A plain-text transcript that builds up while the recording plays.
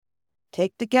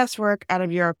Take the guesswork out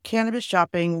of your cannabis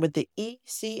shopping with the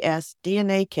ECS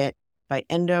DNA Kit by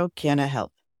Canna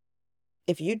Health.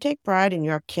 If you take pride in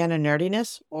your Canna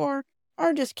nerdiness or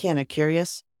are just Canna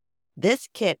curious, this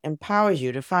kit empowers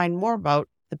you to find more about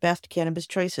the best cannabis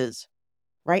choices.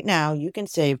 Right now, you can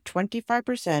save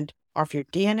 25% off your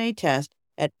DNA test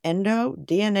at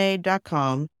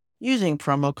endodna.com using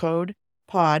promo code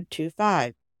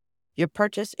POD25. Your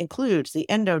purchase includes the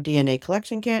EndoDNA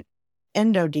Collection Kit,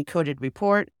 Endo Decoded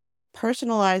Report,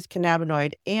 personalized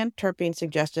cannabinoid and terpene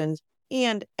suggestions,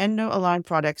 and Endo-aligned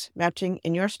products matching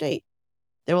in your state.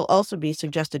 There will also be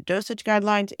suggested dosage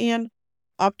guidelines and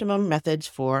optimum methods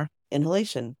for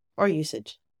inhalation or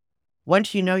usage.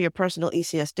 Once you know your personal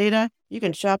ECS data, you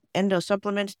can shop Endo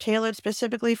supplements tailored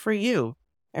specifically for you.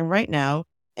 And right now,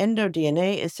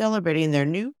 EndoDNA is celebrating their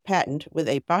new patent with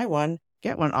a buy one,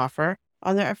 get one offer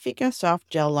on their Afika Soft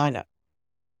Gel lineup.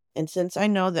 And since I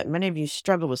know that many of you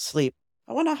struggle with sleep,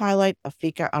 I want to highlight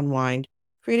Afika Unwind,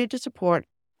 created to support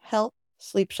health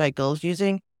sleep cycles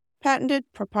using patented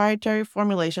proprietary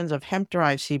formulations of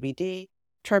hemp-derived CBD,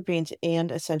 terpenes,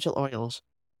 and essential oils.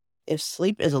 If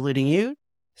sleep is eluding you,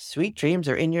 sweet dreams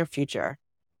are in your future.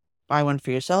 Buy one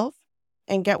for yourself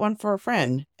and get one for a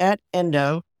friend at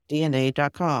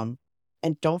endodna.com.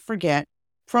 And don't forget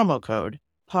promo code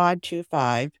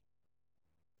POD25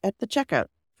 at the checkout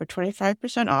for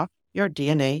 25% off your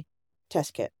DNA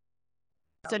test kit.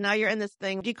 So now you're in this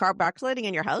thing decarboxylating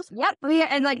in your house? Yep.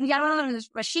 And we got one of those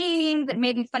machines that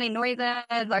made these funny noises.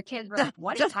 Our kids were like,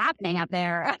 what is happening up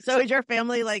there? So is your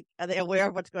family are they aware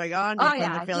of what's going on? Oh,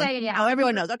 yeah. Yeah. Oh,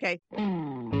 everyone knows. Okay.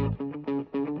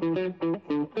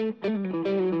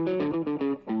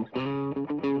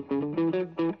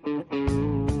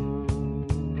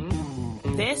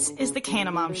 This is the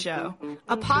Canna Mom Show,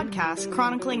 a podcast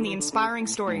chronicling the inspiring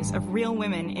stories of real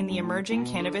women in the emerging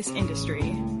cannabis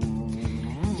industry.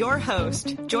 Your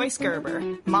host, Joyce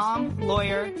Gerber, mom,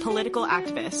 lawyer, political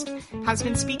activist, has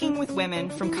been speaking with women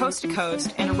from coast to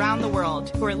coast and around the world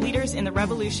who are leaders in the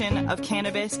revolution of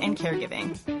cannabis and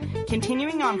caregiving,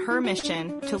 continuing on her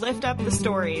mission to lift up the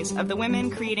stories of the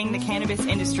women creating the cannabis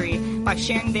industry by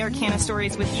sharing their canna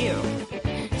stories with you.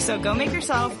 So go make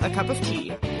yourself a cup of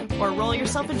tea or roll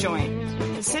yourself a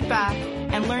joint, sit back,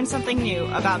 and learn something new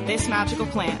about this magical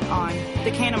plant on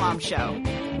The Canna Mom Show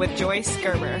with Joyce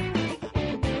Gerber.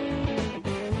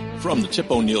 From the Tip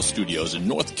O'Neill Studios in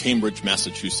North Cambridge,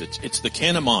 Massachusetts, it's The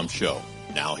Canna Mom Show.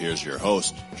 Now here's your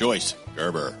host, Joyce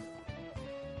Gerber.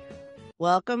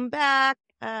 Welcome back.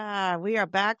 We are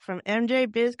back from MJ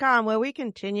BizCon, where we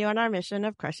continue on our mission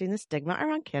of crushing the stigma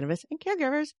around cannabis and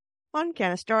caregivers, one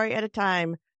canna story at a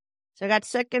time. So I got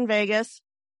sick in Vegas.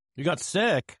 You got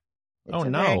sick? Oh,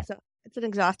 no. It's an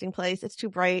exhausting place. It's too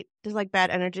bright. There's bad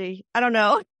energy. I don't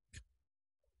know.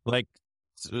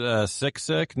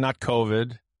 Sick, not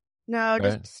COVID. No,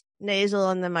 just nasal,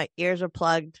 and then my ears were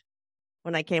plugged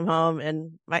when I came home.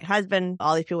 And my husband,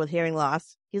 all these people with hearing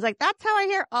loss, he's like, that's how I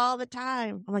hear all the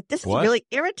time. I'm like, this is really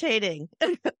irritating.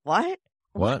 What?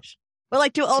 What? We're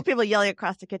like two old people yelling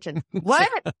across the kitchen. What?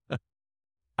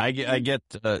 I get,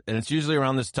 and it's usually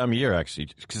around this time of year, actually,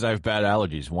 because I have bad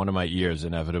allergies. One of my ears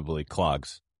inevitably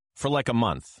clogs for a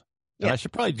month. Yeah. And I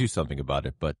should probably do something about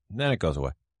it, but then it goes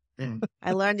away.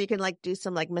 I learned you can do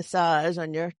some massage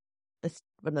on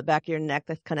from the back of your neck.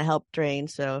 That's kind of help drain.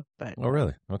 So, but oh,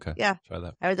 really? Okay. Yeah. Try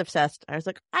that. I was obsessed. I was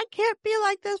like, I can't be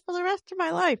like this for the rest of my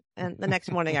life. And the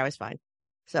next morning I was fine.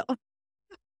 So.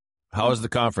 How was the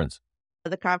conference?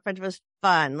 The conference was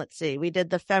fun. Let's see. We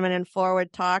did the Feminine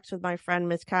Forward talks with my friend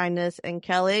Miss Kindness and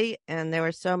Kelly, and there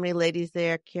were so many ladies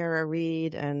there. Kara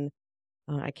Reed and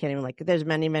I can't even there's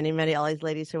many, many, many, all these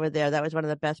ladies who were there. That was one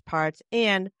of the best parts.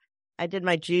 And I did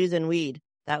my Jews and weed.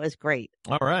 That was great.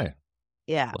 All right.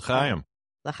 Yeah. L'chaim.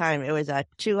 L'chaim. It was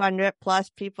 200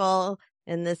 plus people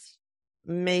in this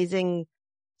amazing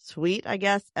suite, I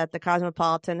guess, at the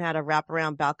Cosmopolitan. Had a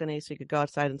wraparound balcony so you could go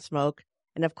outside and smoke.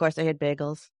 And of course, I had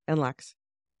bagels and Lux.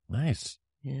 Nice.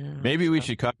 Yeah. Maybe we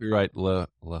should copyright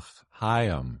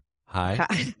L'chaim.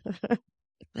 Hi.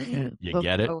 You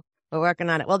get it? We're working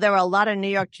on it. Well, there were a lot of New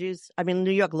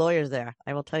York lawyers there.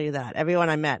 I will tell you that. Everyone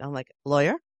I met, I'm like,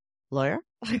 lawyer?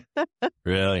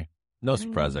 Really? No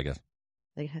surprise, I guess.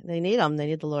 They need them. They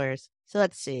need the lawyers. So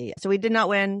let's see. So we did not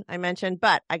win, I mentioned,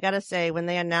 but I got to say, when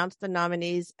they announced the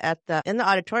nominees in the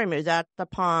auditorium, it was at the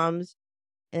Palms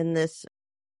in this,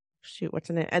 what's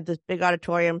the name? At this big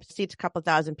auditorium, seats a couple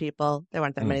thousand people. There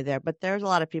weren't that many there, but there's a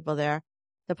lot of people there.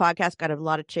 The podcast got a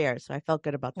lot of chairs, so I felt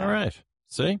good about that. All right.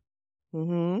 See?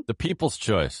 Mm-hmm. The people's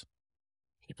choice.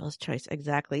 People's choice.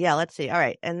 Exactly. Yeah. Let's see. All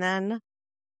right. And then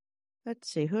let's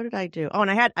see. Who did I do? Oh, and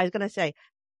I was going to say,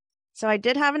 So I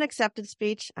did have an acceptance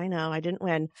speech. I know I didn't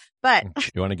win, but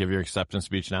You want to give your acceptance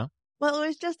speech now? well, it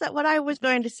was just that what I was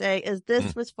going to say is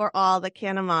this was for all the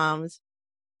Canna moms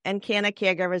and Canna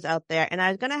caregivers out there. And I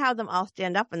was going to have them all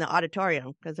stand up in the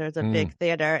auditorium because there's a big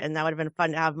theater, and that would have been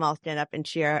fun to have them all stand up and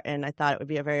cheer. And I thought it would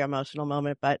be a very emotional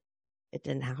moment, but it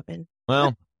didn't happen.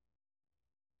 Well,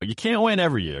 you can't win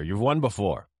every year. You've won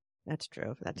before. That's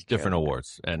true. That's different true.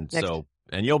 awards. And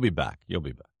and you'll be back. You'll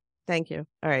be back. Thank you.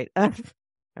 All right. All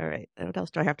right. What else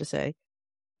do I have to say?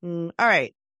 All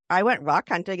right. I went rock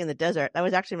hunting in the desert. That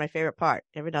was actually my favorite part.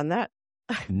 You ever done that?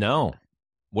 No.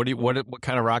 What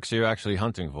kind of rocks are you actually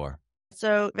hunting for?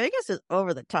 So Vegas is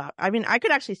over the top. I mean, I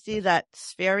could actually see that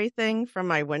sphere thing from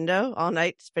my window all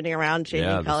night, spinning around,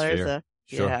 changing colors.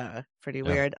 Sure. Yeah, pretty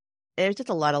weird. It was just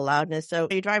a lot of loudness. So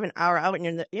you drive an hour out,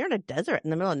 and you're in a desert in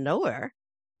the middle of nowhere.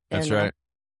 That's and, right.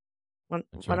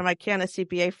 One of my Canna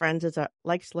CPA friends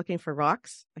likes looking for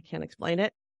rocks. I can't explain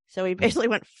it. So we basically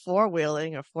went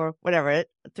four-wheeling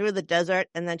through the desert,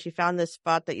 and then she found this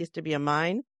spot that used to be a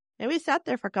mine, and we sat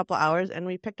there for a couple hours, and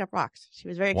we picked up rocks. She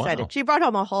was very excited. Wow. She brought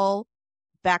home a whole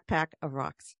backpack of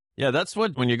rocks. Yeah, that's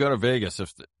when you go to Vegas,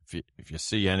 if you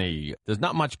see any, there's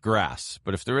not much grass,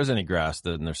 but if there is any grass,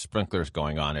 then there's sprinklers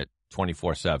going on it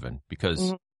 24/7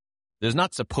 because there's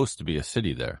not supposed to be a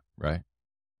city there, right?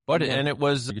 But and it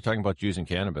was, you're talking about using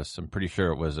cannabis. I'm pretty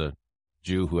sure it was a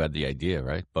Jew who had the idea,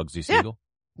 right? Bugsy Siegel.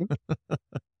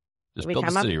 Just build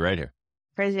a city right here.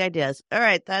 Crazy ideas. All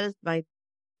right, that is my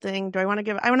thing. Do I want to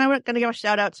give? I'm going to give a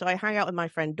shout out. So I hung out with my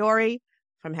friend Dory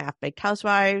from Half Baked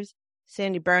Housewives,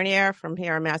 Sandy Bernier from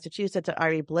here in Massachusetts at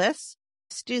Ari Bliss,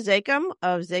 Stu Zakem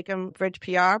of Zakem Bridge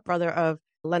PR, brother of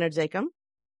Leonard Zakem.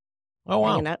 Oh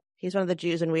wow! He's one of the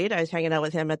Jews in weed. I was hanging out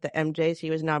with him at the MJs. He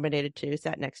was nominated too.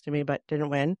 Sat next to me, but didn't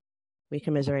win. We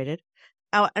commiserated.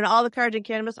 Oh, and all the Courage and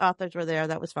Cannabis authors were there.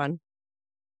 That was fun.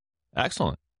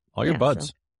 Excellent. All your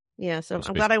buds. So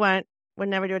I'm glad I went. Would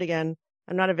never do it again.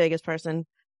 I'm not a Vegas person.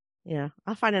 Yeah,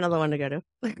 I'll find another one to go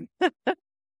to.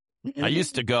 I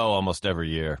used to go almost every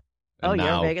year. Oh, you're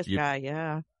a Vegas guy,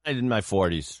 yeah. In my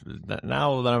 40s.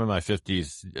 Now that I'm in my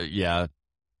 50s, yeah,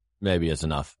 maybe it's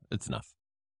enough. It's enough.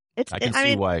 I can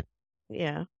see why.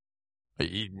 Yeah.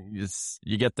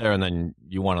 You get there and then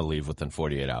you want to leave within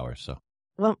 48 hours. So.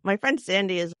 Well, my friend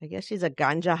Sandy I guess she's a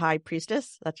ganja high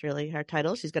priestess. That's really her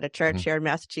title. She's got a church here in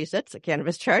Massachusetts, a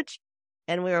cannabis church.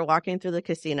 And we were walking through the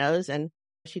casinos, and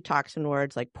she talks in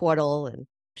words like portal, and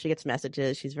she gets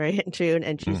messages. She's very in tune.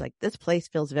 And she's like, this place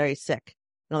feels very sick.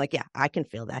 And I'm like, yeah, I can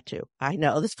feel that too. I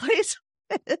know this place.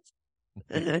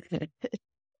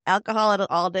 Alcohol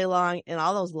all day long and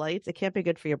all those lights, it can't be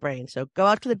good for your brain. So go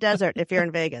out to the desert if you're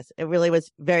in Vegas. It really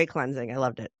was very cleansing. I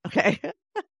loved it. Okay.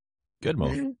 Good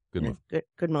move. Good move.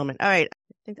 Good moment. All right.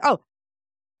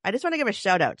 I just want to give a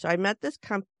shout out. So I met this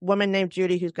woman named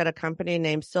Judy who's got a company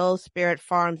named Soul Spirit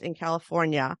Farms in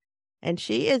California. And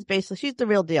she's the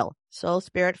real deal. Soul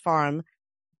Spirit Farm.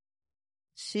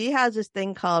 She has this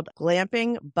thing called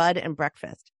glamping, bud, and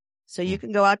breakfast. So you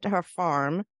can go out to her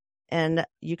farm and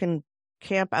you can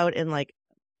camp out in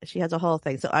she has a whole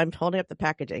thing. So I'm holding up the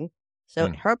packaging.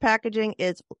 So her packaging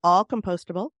is all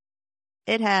compostable.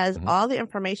 It has all the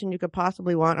information you could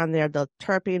possibly want on there, the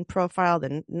terpene profile,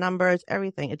 the numbers,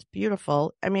 everything. It's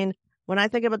beautiful. I mean, when I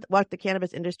think about what the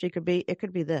cannabis industry could be, it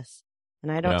could be this.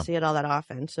 And I don't see it all that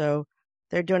often. So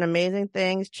they're doing amazing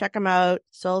things. Check them out.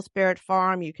 Soul Spirit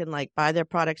Farm. You can buy their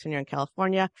products when you're in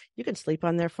California. You can sleep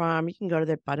on their farm. You can go to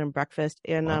their bud and breakfast.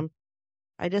 And I'm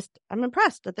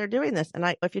impressed that they're doing this.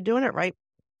 And if you're doing it right,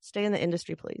 stay in the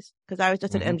industry, please. Because I was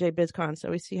just at MJ BizCon,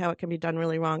 so we see how it can be done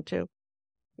really wrong too.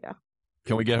 Yeah.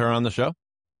 Can we get her on the show?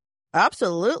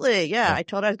 Absolutely. Yeah. I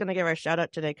told her I was going to give her a shout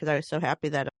out today because I was so happy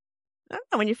that I don't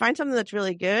know, when you find something that's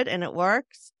really good and it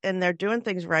works and they're doing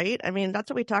things right. I mean, that's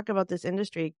what we talk about this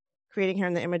industry, creating her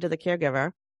in the image of the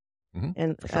caregiver.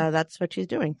 And that's what she's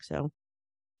doing. So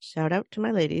shout out to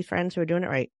my lady friends who are doing it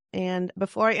right. And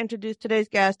before I introduce today's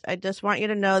guest, I just want you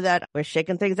to know that we're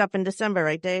shaking things up in December,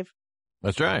 right, Dave?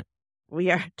 That's right. We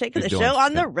are taking the show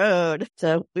on the road.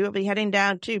 So we will be heading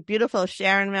down to beautiful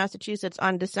Sharon, Massachusetts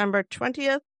on December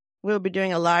 20th. We'll be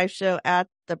doing a live show at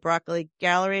the Broccoli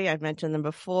Gallery. I've mentioned them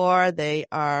before. They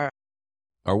are...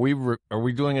 Are we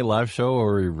doing a live show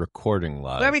or are we recording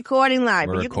live? We're recording live,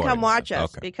 but you can come watch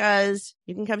us because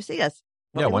you can come see us.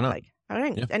 Yeah, why not? All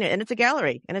right. Yeah. And it's a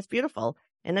gallery and it's beautiful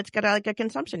and it's got a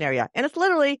consumption area and it's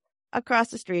literally across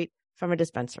the street from a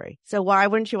dispensary. So why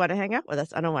wouldn't you want to hang out with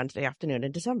us on a Wednesday afternoon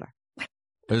in December?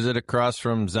 Is it across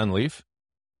from Zen Leaf?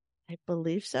 I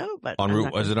believe so, but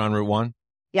is it on Route 1?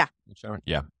 Yeah.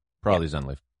 Yeah, probably Zen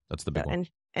Leaf. That's the big one. And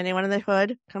anyone in the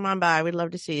hood, come on by. We'd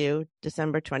love to see you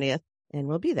December 20th, and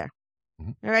we'll be there.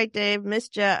 All right, Dave,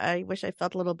 missed you. I wish I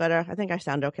felt a little better. I think I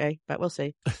sound okay, but we'll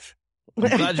see.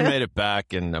 I'm glad you made it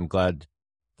back, and I'm glad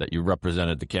that you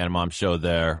represented the Canna Mom show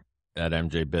there at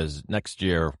MJ Biz. Next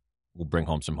year, we'll bring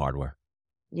home some hardware.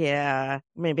 Yeah,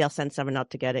 maybe I'll send someone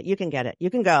out to get it. You can get it. You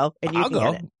can go, and you I'll can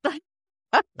go. get it.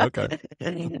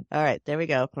 Okay. All right, there we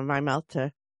go. From my mouth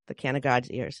to the Canna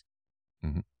God's ears.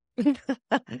 Mm-hmm.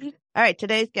 All right,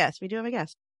 today's guest. We do have a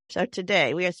guest. So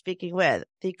today we are speaking with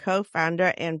the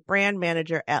co-founder and brand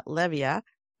manager at Levia,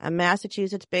 a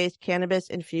Massachusetts-based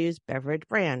cannabis-infused beverage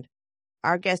brand.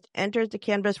 Our guest enters the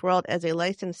cannabis world as a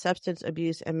licensed substance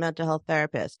abuse and mental health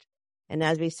therapist. And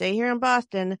as we say here in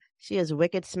Boston, she is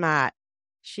wicked smart.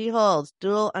 She holds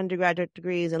dual undergraduate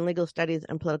degrees in legal studies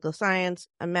and political science,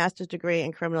 a master's degree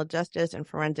in criminal justice and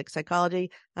forensic psychology,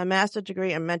 a master's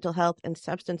degree in mental health and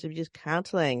substance abuse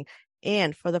counseling.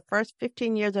 And for the first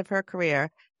 15 years of her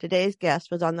career, today's guest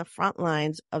was on the front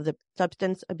lines of the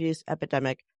substance abuse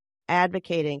epidemic,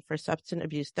 advocating for substance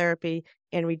abuse therapy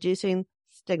and reducing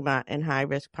stigma in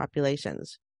high-risk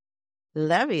populations.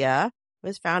 Levia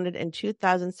was founded in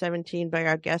 2017 by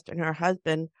our guest and her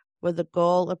husband with the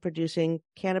goal of producing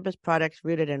cannabis products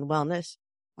rooted in wellness,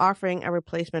 offering a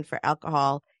replacement for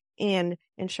alcohol, and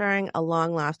ensuring a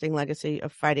long-lasting legacy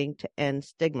of fighting to end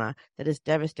stigma that has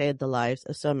devastated the lives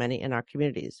of so many in our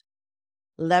communities.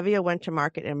 Levia went to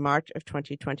market in March of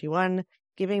 2021,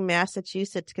 giving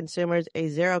Massachusetts consumers a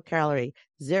zero-calorie,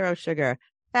 zero-sugar,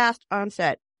 fast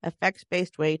onset,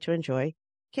 effects-based way to enjoy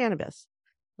cannabis.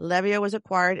 Levia was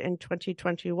acquired in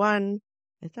 2021.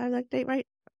 Is that date right?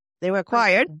 They were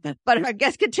acquired, but our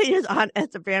guest continues on as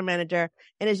the brand manager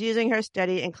and is using her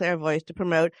steady and clear voice to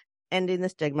promote ending the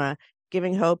stigma,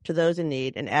 giving hope to those in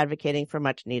need, and advocating for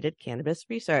much-needed cannabis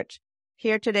research.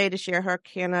 Here today to share her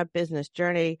Canna business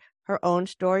journey, her own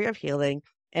story of healing,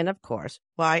 and of course,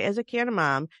 why as a Canna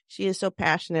mom, she is so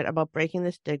passionate about breaking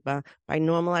the stigma by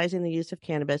normalizing the use of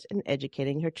cannabis and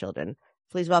educating her children.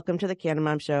 Please welcome to the Canna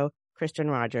Mom Show,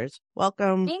 Kristin Rogers.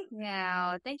 Welcome. Thank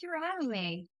you. Thank you for having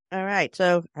me. All right,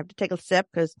 so I have to take a sip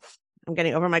because I'm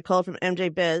getting over my cold from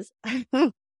MJ Biz. I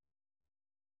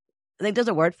think there's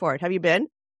a word for it. Have you been?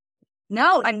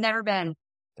 No, I've never been.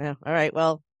 Oh, all right.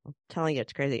 Well, I'm telling you,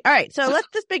 it's crazy. All right, so let's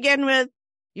just begin with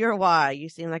your why. You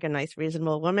seem like a nice,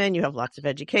 reasonable woman. You have lots of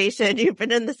education. You've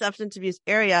been in the substance abuse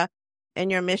area,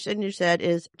 and your mission, you said,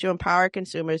 is to empower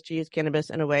consumers to use cannabis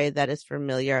in a way that is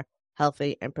familiar,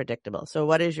 healthy, and predictable. So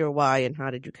what is your why, and how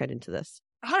did you get into this?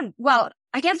 Well,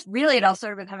 I guess really it all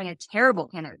started with having a terrible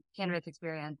cannabis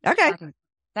experience. Okay.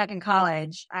 Back in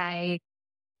college, I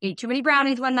ate too many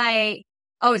brownies one night.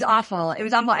 Oh, it was awful. It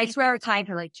was awful. I swear I was tied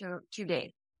for like two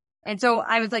days. And so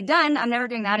I was like, done. I'm never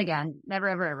doing that again. Never,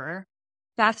 ever, ever.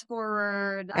 Fast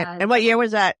forward. And what year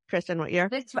was that, Kristin? What year?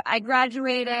 I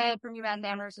graduated from UMass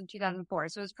Amherst in 2004.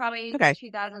 So it was probably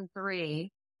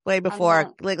 2003. Way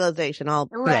before legalization.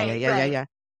 Right. Yeah.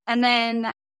 And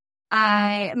then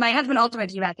my husband also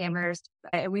went to UMass Amherst.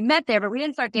 We met there, but we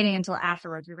didn't start dating until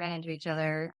afterwards. We ran into each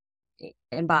other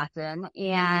in Boston,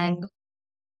 and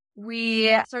we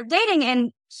started dating.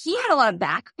 And he had a lot of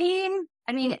back pain.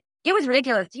 I mean, it was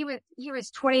ridiculous. He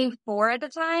was 24 at the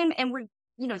time, and we're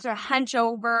sort of hunch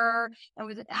over,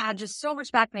 and had just so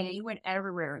much back pain. And he went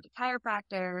everywhere, to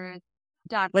chiropractors,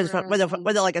 doctors.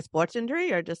 Was it like a sports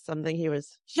injury or just something he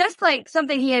was? Just like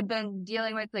something he had been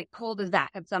dealing with, like pulled his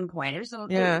back at some point.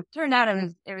 It turned out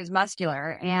it was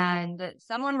muscular, and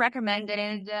someone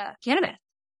recommended cannabis,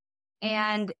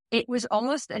 and it was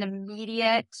almost an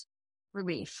immediate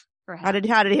relief for him. How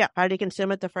did he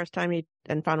consume it the first time he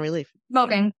found relief?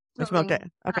 Smoking. He smoked it.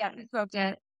 Okay. Yeah, he smoked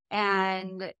it,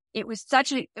 and it was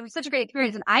such a great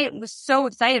experience, and I was so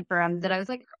excited for him that I was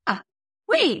like,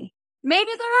 wait.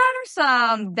 Maybe there are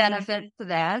some benefits to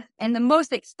this. And the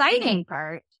most exciting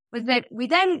part was that we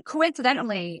then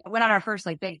coincidentally went on our first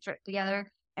big trip together,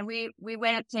 and we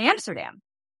went to Amsterdam,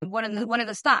 one of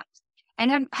the stops.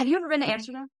 And have you ever been to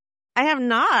Amsterdam? I have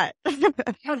not.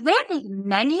 Because they have these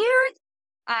menus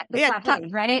at the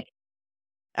cafes, right?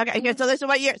 Okay. So this is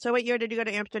what year? So what year did you go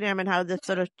to Amsterdam, and how did this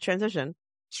sort of transition?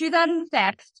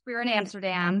 2006. We were in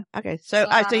Amsterdam. Okay. So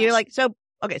you're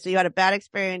okay. So you had a bad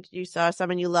experience. You saw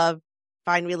someone you love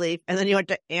find relief, and then you went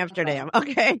to Amsterdam.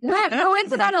 Okay.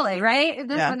 Coincidentally, right? And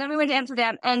then we went to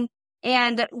Amsterdam, and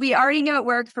we already knew it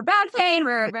worked for back pain.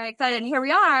 We're very excited. And here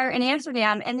we are in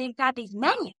Amsterdam, and they've got these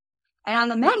menus. And on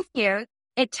the menu,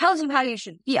 it tells you how you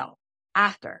should feel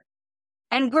after.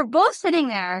 And we're both sitting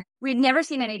there. We'd never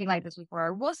seen anything like this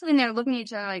before. We're both sitting there looking at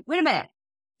each other like, wait a minute.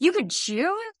 You could choose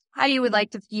how you would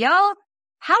like to feel?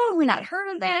 How have we not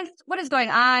heard of this? What is going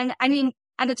on? I mean,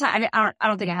 at the time, I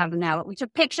don't think I have them now, but we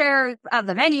took pictures of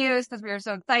the venues because we were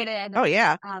so excited. Oh,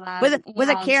 yeah. With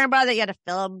a camera that you had to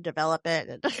film, develop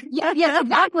it. Yeah,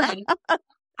 exactly.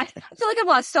 I feel like I've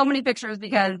lost so many pictures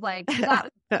because like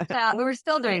we were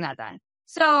still doing that then.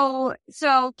 So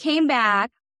came back,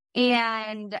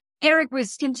 and Eric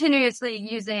was continuously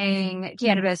using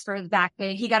cannabis for his back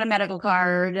pain. He got a medical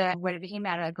card when it became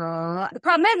medical. The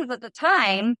problem is at the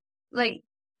time, like,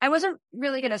 I wasn't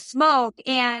really going to smoke,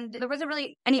 and there wasn't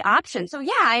really any option. So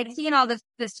yeah, I'd seen all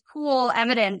this cool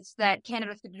evidence that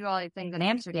cannabis could do all these things in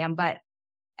Amsterdam, but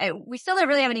we still didn't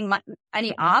really have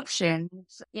any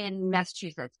options in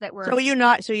Massachusetts that were. So were you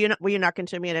not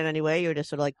consuming it in any way? You were just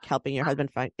sort of like helping your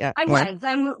husband find. Yeah, I was,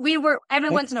 and we were every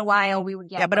once in a while we would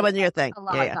get. Yeah, but it wasn't your thing. A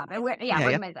lot of stuff. It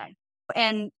wasn't my thing.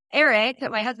 And Eric,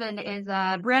 my husband, is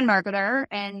a brand marketer,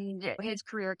 and his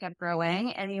career kept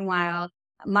growing. And meanwhile,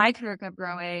 my career kept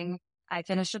growing. I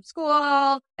finished up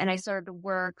school, and I started to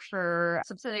work for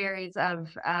subsidiaries of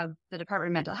the Department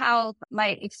of Mental Health. My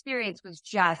experience was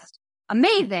just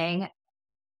amazing,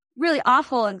 really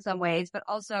awful in some ways, but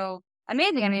also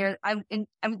amazing. I mean, I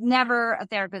was never a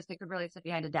therapist that could really sit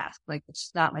behind a desk. Like, it's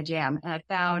just not my jam. And I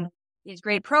found these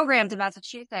great programs in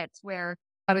Massachusetts where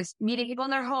I was meeting people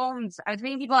in their homes. I was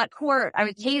meeting people at court. I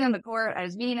was taking them to court. I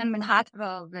was meeting them in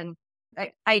hospitals, and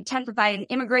I testified in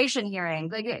immigration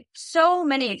hearings. Like, so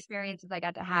many experiences I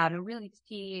got to have and really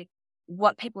see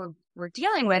what people were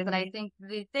dealing with. And I think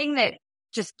the thing that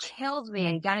just killed me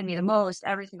and gutted me the most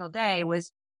every single day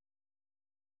was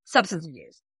substance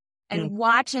abuse and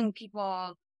watching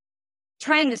people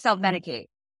trying to self-medicate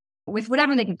with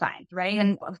whatever they can find, right?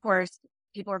 And of course,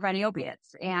 people were finding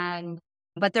opiates,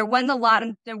 but there wasn't a lot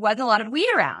of weed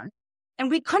around, and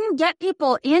we couldn't get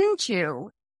people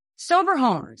into sober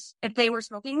homes if they were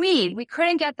smoking weed. We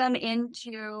couldn't get them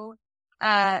into.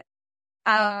 All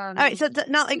right. So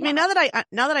now that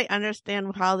I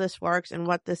understand how this works and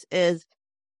what this is.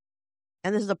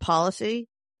 And this is a policy.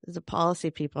 There's a policy,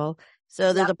 people.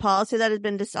 So there's a policy that has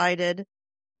been decided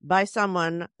by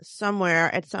someone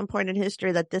somewhere at some point in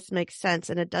history that this makes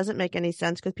sense. And it doesn't make any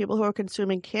sense because people who are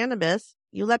consuming cannabis,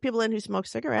 you let people in who smoke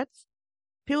cigarettes.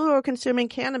 People who are consuming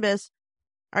cannabis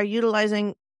are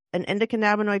utilizing an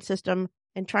endocannabinoid system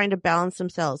and trying to balance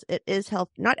themselves. It is health.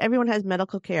 Not everyone has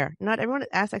medical care. Not everyone has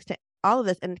access to all of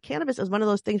this. And cannabis is one of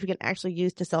those things we can actually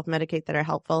use to self-medicate that are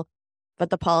helpful. But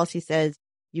the policy says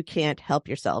you can't help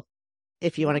yourself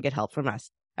if you want to get help from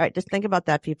us. All right, just think about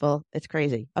that, people. It's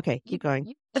crazy. Okay, keep going.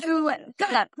 You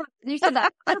said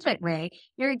that perfect way.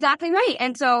 You're exactly right.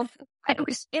 And so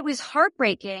it was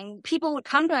heartbreaking. People would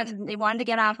come to us and they wanted to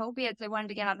get off opiates. They wanted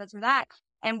to get off this or that.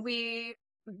 And we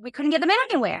couldn't get them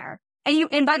anywhere.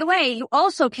 And by the way, you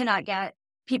also cannot get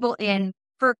people in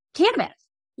for cannabis.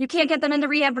 You can't get them into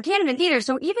rehab for cannabis either.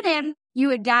 So even if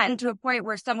you had gotten to a point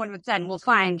where someone would say, well,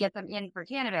 fine, get them in for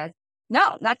cannabis.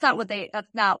 No, that's not what they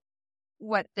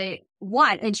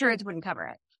want. Insurance wouldn't cover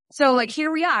it. So like,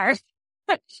 here we are,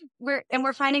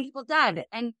 we're finding people dead.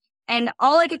 And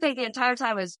all I could think the entire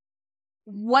time was,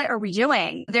 what are we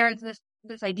doing? There's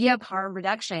this idea of harm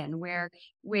reduction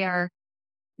where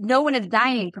no one is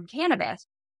dying from cannabis.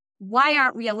 Why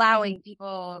aren't we allowing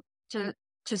people to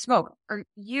smoke or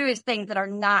use things that are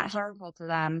not harmful to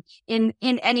them in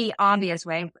any obvious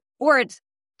way? Or it's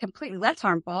completely less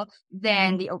harmful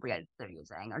than the opiates they're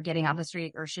using or getting off the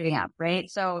street or shooting up, right?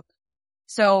 So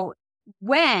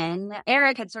when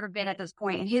Eric had sort of been at this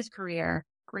point in his career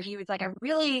where he was like, I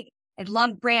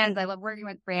love brands. I love working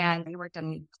with brands. He worked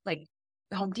on like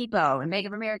Home Depot and Bank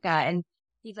of America. And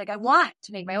he's like, I want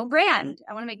to make my own brand.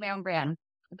 I want to make my own brand.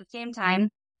 At the same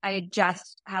time, I had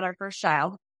just had our first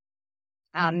child,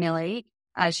 Millie.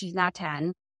 She's now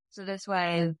 10. So this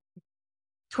was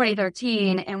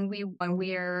 2013, and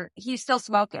he's still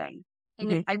smoking.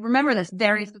 And I remember this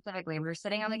very specifically. We were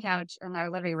sitting on the couch in our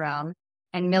living room,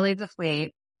 and Millie's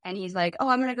asleep, and he's like, oh,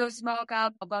 I'm going to go smoke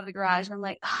up above the garage. And I'm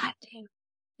like, dang,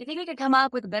 you think we could come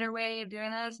up with a better way of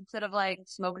doing this instead of like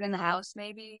smoking in the house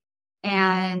maybe?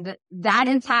 And that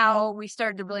is how we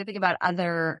started to really think about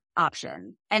other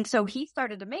options. And so he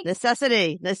started to make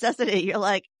necessity. You're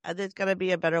like, there's got to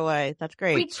be a better way. That's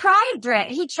great. We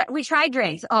tried we tried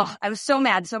drinks. Oh, I was so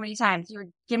mad so many times. You were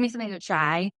giving me something to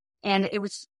try. And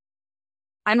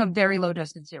I'm a very low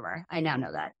dose consumer. I now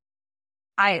know that.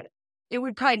 It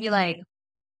would probably be like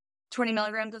 20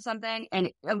 milligrams of something. And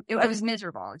it was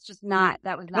miserable. It's just not,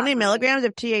 that was not 20 milligrams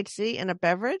of THC in a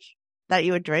beverage that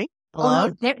you would drink?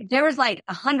 Alone? Oh, there was like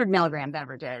 100 milligram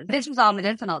beverages. This was all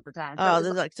medicinal at the time. So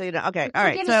this is like, so you know, okay, all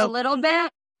right. Give us a little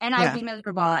bit, and I'd be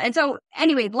miserable. And so,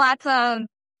 anyway, lots of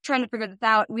trying to figure this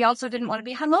out. We also didn't want to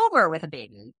be hungover with a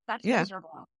baby. That's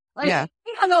miserable. Like, Yeah.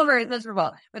 he hung over and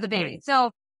miserable with a baby.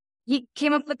 So he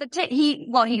came up with he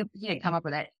didn't come up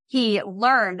with it. He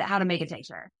learned how to make a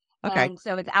tincture. Okay. And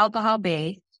so it's alcohol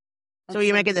based. So were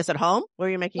you making this at home? Where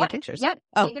were you making your tinctures? Yep.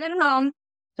 Oh. Making it at home.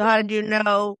 So how did you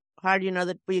know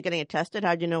that, were you getting it tested?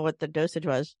 How did you know what the dosage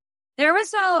was? There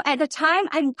was at the time,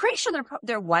 I'm pretty sure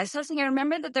there was testing. I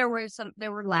remember that there were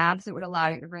labs that would allow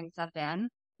you to bring stuff in,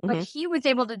 but he was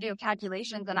able to do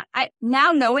calculations. And I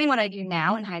now knowing what I do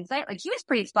now in hindsight, like, he was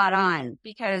pretty spot on,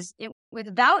 because it was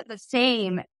about the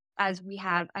same as we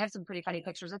have. I have some pretty funny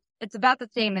pictures. It's about the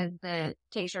same as the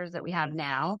tinctures that we have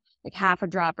now. Like, half a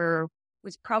dropper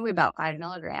was probably about 5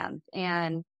 milligrams,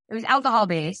 and it was alcohol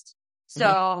based.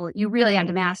 So you really have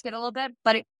to mask it a little bit,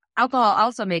 but alcohol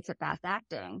also makes it fast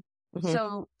acting.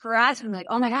 So for us, I'm like,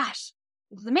 oh my gosh,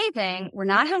 this is amazing. We're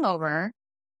not hungover.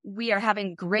 We are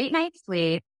having great night's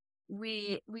sleep.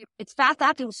 It's fast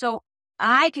acting, so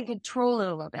I can control it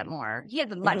a little bit more. He has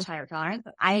a much higher tolerance,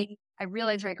 but I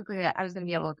realized very quickly that I was going to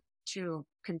be able to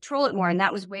control it more, and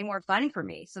that was way more fun for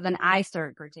me. So then I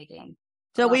started partaking.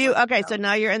 So were you, so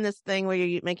now you're in this thing where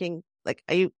you're making, like,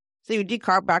 so you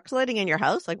decarboxylating in your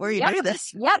house? Like, where are you doing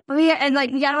this? Yep. We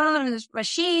got one of those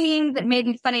machines that made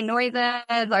these funny noises.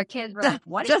 Our kids were like,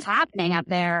 what is happening up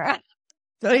there?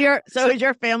 So is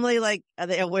your family, like, are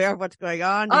they aware of what's going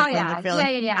on? Oh, yeah.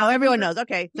 Yeah. Oh, everyone knows.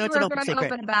 Okay. So it's an open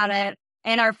secret. Open about it.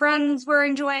 And our friends were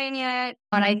enjoying it.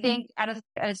 And I think at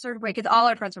a certain way, because all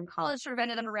our friends from college sort of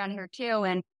ended up around here too.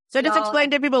 And so just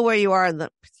explain to people where you are in the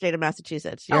state of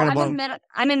Massachusetts.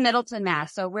 I'm in Middleton,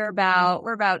 Mass. So we're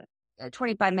about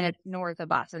 25 minutes north of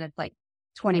Boston. It's like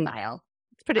 20 miles.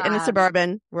 It's pretty in the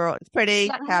suburban rural. It's pretty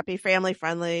happy, family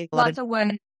friendly. Lots of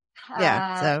women.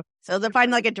 Yeah. So they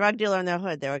find like a drug dealer in their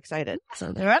hood. They were excited.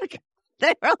 So they were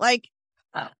like,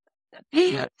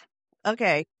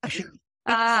 okay.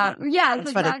 Yeah,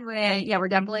 exactly. Yeah, we're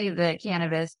definitely the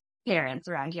cannabis parents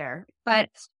around here. But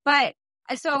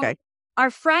so our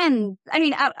friends, I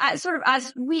mean, sort of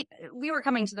us, we were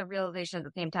coming to the realization at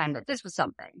the same time that this was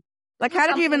something. Like, how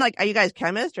did you even, like, are you guys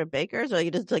chemists or bakers, or are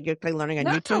you just, like, you're learning on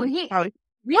YouTube?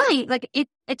 Really, like,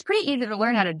 it's pretty easy to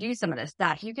learn how to do some of this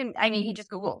stuff. He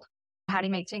just Googled, how do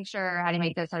you make tincture? How do you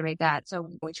make this? How do you make that? So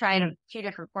we tried a few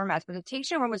different formats, but the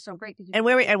tincture one was so great. And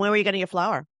where were you getting your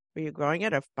flour? Were you growing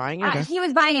it or buying it? He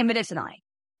was buying it medicinally.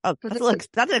 Oh, that's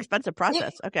an expensive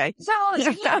process. Yeah. Okay. So,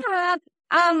 yeah,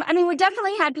 I mean, we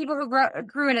definitely had people who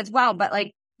grew it as well, but,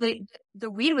 like, the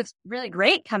weed was really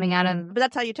great coming out of. But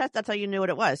that's how you test. That's how you knew what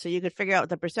it was. So you could figure out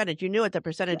the percentage. You knew what the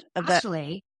percentage of that.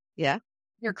 Actually, yeah,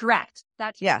 you're correct.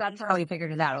 That's how we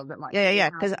figured it out a little bit more.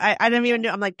 Yeah. Because I didn't even know.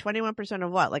 I'm like 21%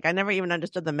 of what? Like, I never even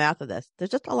understood the math of this.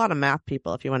 There's just a lot of math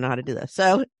people if you want to know how to do this.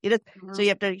 So you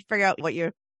have to figure out what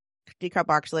you're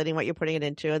decarboxylating, what you're putting it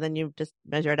into, and then you just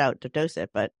measure it out to dose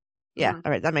it. But yeah,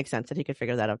 all right, that makes sense that he could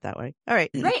figure that out that way. All right,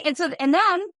 right. And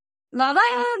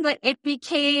then it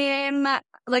became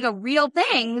like a real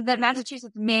thing that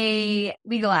Massachusetts may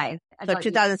legalize. So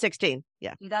 2016.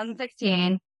 Yeah.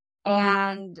 2016.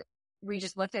 And we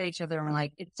just looked at each other and we're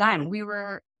like, it's time. We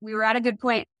were at a good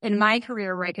point in my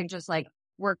career where I could just, like,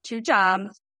 work 2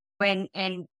 jobs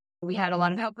and we had a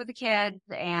lot of help with the kids.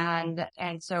 And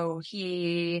so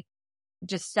he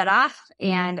just set off.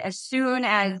 And as soon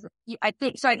as I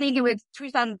think it was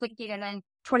 2016, and then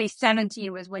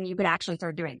 2017 was when you could actually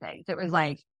start doing things. It was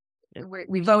like,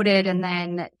 we voted, and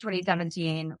then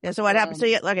 2017. Yeah. So what happened? So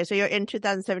you're in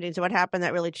 2017. So what happened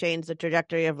that really changed the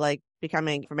trajectory of, like,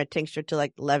 becoming from a tincture to,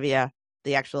 like, Levia,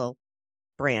 the actual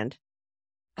brand?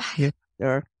 Yeah.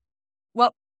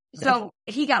 Well, so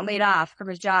he got laid off from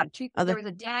his job. There was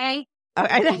a day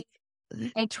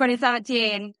in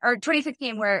 2017 or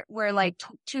 2016 where like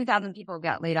 2,000 people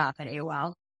got laid off at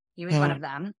AOL. He was one of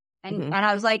them. And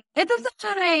I was like, it's a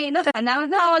sign. And that was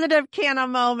a positive Canna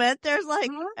moment. There's, like,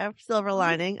 a silver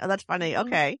lining. Oh, that's funny.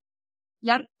 Okay.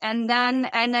 Yep. And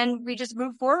then we just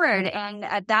moved forward. And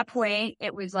at that point,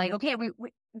 it was like, okay,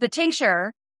 the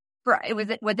tincture, it was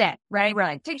it, right? We're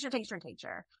like,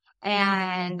 tincture.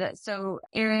 And so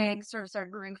Eric sort of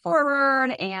started moving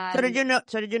forward. And so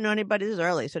did you know anybody this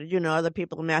early? So did you know other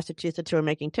people in Massachusetts who were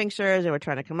making tinctures and were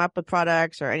trying to come up with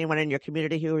products, or anyone in your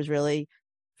community who was really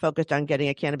focused on getting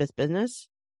a cannabis business?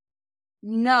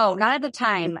 No, not at the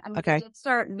time. I mean, okay. We did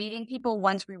start meeting people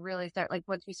once we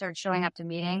started showing up to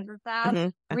meetings and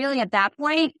stuff. Really, at that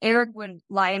point, Eric would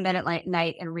lie in bed at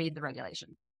night and read the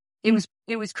regulations. It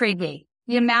was crazy.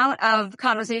 The amount of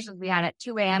conversations we had at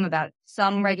 2 a.m. about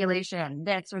some regulation,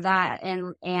 this or that,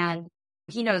 and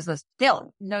he knows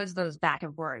those back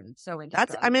and forth. So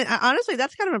honestly,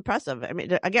 that's kind of impressive. I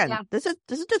mean, again, this is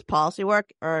just policy work,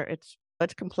 or it's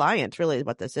compliance, really, is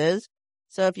what this is.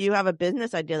 So if you have a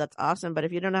business idea, that's awesome. But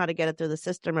if you don't know how to get it through the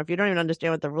system, or if you don't even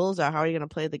understand what the rules are, how are you going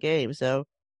to play the game? So,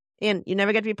 and you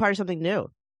never get to be part of something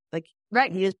new. Like,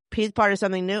 Right. He's part of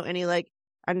something new, and he like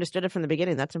understood it from the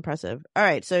beginning. That's impressive. All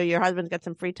right. So your husband's got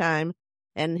some free time,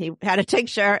 and he had a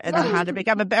tincture and then how to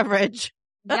become a beverage.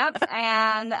 Yep.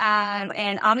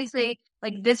 And obviously,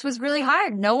 like, this was really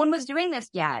hard. No one was doing this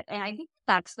yet. And I think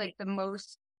that's like the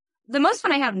most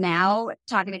fun I have now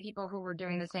talking to people who were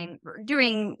doing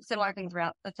similar things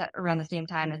around the same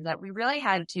time, is that we really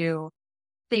had to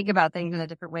think about things in a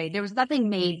different way. There was nothing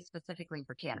made specifically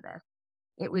for cannabis.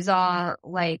 It was all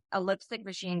like a lipstick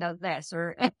machine does this,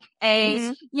 or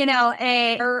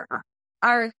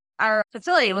our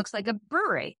facility looks like a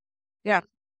brewery. Yeah.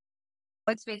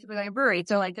 It's basically like a brewery.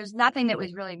 So like there's nothing that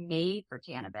was really made for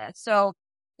cannabis. So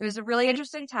it was a really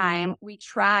interesting time. We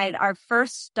tried, our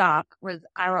first stop was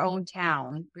our own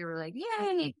town. We were like,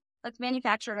 yay, let's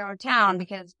manufacture in our town,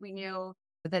 because we knew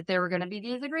that there were going to be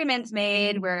these agreements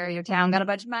made where your town got a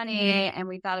bunch of money, and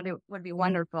we thought it would be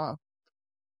wonderful.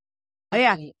 Oh,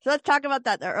 yeah. So let's talk about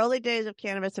that. The early days of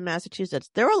cannabis in Massachusetts.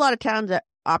 There were a lot of towns that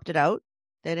opted out.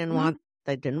 They didn't want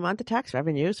the tax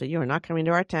revenue, so you were not coming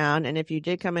to our town. And if you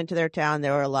did come into their town,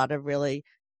 there were a lot of really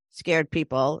scared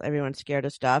people. Everyone's scared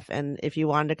of stuff. And if you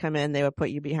wanted to come in, they would put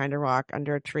you behind a rock,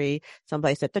 under a tree,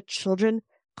 someplace that the children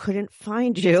couldn't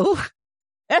find you.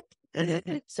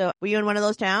 So were you in one of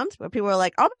those towns where people were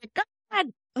like, oh my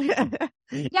God?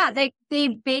 Yeah, they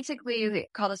basically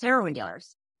called us heroin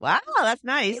dealers. Wow, that's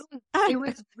nice. It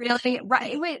was really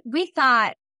right. We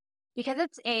thought, because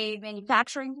it's a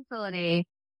manufacturing facility,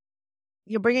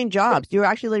 you're bringing jobs. You're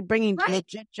actually bringing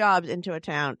legit jobs into a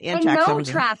town and no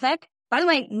traffic. By the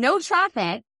way, no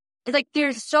traffic. It's like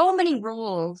there's so many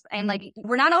rules, and like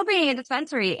we're not opening a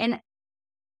dispensary, and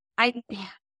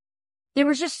there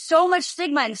was just so much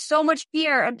stigma and so much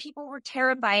fear, and people were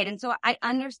terrified. And so I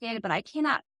understand it, but I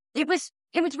cannot. It was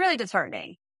really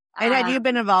disheartening. And had you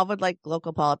been involved with like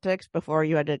local politics before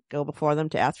you had to go before them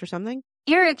to ask for something?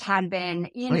 Eric had been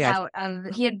in and out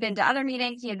of, he had been to other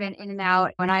meetings. He had been in and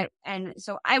out and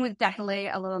so I was definitely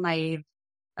a little naive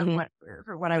of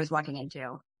what I was walking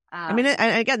into. I mean,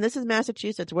 again, this is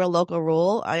Massachusetts. We're local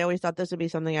rule. I always thought this would be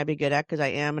something I'd be good at because I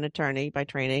am an attorney by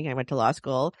training. I went to law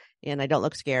school and I don't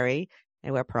look scary.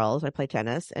 I wear pearls. I play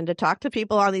tennis. And to talk to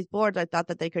people on these boards, I thought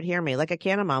that they could hear me, like a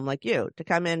Canna mom like you, to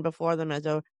come in before them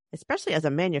especially as a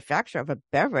manufacturer of a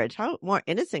beverage. How more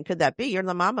innocent could that be? You're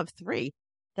the mom of 3.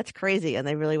 That's crazy. And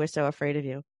they really were so afraid of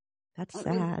you. That's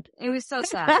sad. It was so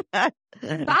sad.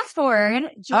 Fast forward.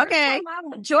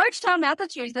 Georgetown,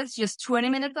 Massachusetts, just 20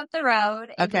 minutes up the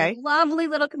road. Okay. A lovely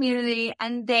little community.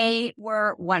 And they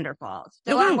were wonderful.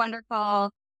 Still are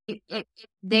wonderful.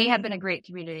 They have been a great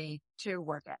community to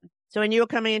work in. So when you were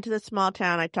coming into this small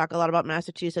town, I talk a lot about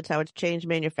Massachusetts, how it's changed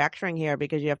manufacturing here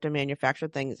because you have to manufacture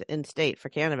things in state for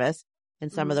cannabis. And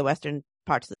some of the western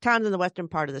parts of the towns in the western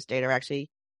part of the state are actually,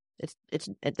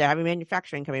 they're having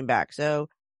manufacturing coming back. So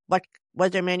what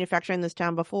was there manufacturing in this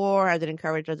town before? Has it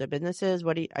encouraged other businesses?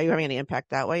 Are you having any impact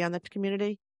that way on the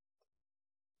community?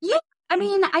 Yeah. I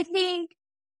mean, I think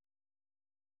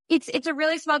it's a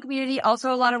really small community,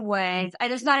 also a lot of woods.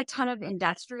 There's not a ton of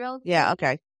industrial. Yeah.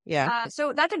 Okay. Yeah.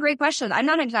 So that's a great question. I'm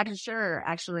not exactly sure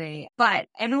actually, but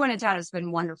everyone in town has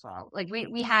been wonderful. Like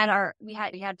we had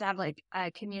to have like a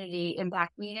community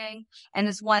impact meeting, and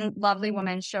this one lovely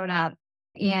woman showed up,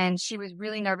 and she was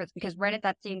really nervous because right at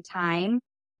that same time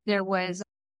there was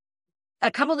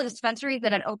a couple of dispensaries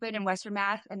that had opened in Western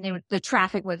Mass, and the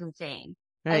traffic was insane.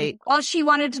 Right. And all she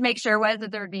wanted to make sure was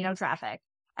that there would be no traffic.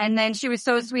 And then she was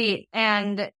so sweet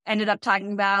and ended up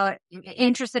talking about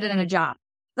interested in a job.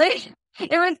 Like,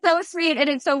 it was so sweet and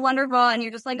it's so wonderful. And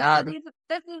you're just like, oh,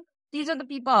 these are the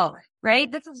people,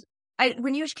 right?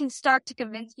 When you can start to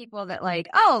convince people that like,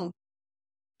 oh,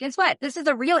 guess what? This is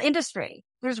a real industry.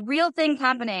 There's real things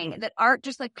happening that aren't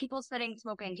just like people sitting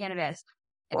smoking cannabis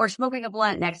or smoking a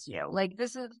blunt next to you. Like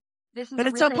this is. But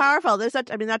it's so powerful.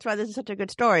 That's why this is such a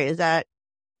good story, is that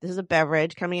this is a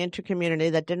beverage coming into a community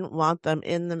that didn't want them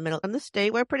in the middle. In the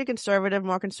state, we're pretty conservative,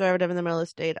 more conservative in the middle of the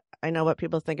state. I know what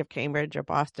people think of Cambridge or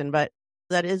Boston, but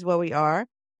that is where we are.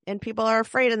 And people are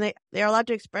afraid, and they are allowed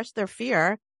to express their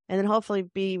fear and then hopefully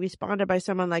be responded by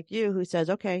someone like you who says,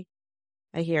 okay,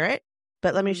 I hear it,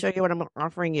 but let me show you what I'm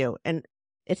offering you. And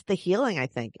it's the healing, I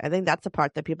think. I think that's the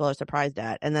part that people are surprised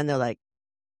at. And then they're like,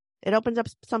 it opens up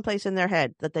someplace in their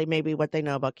head that maybe what they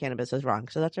know about cannabis is wrong.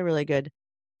 So that's a really good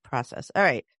process. All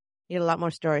right. You had a lot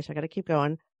more stories, so I got to keep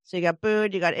going. So you got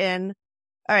booed, you got in.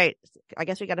 All right. I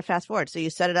guess we got to fast forward. So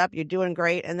you set it up, you're doing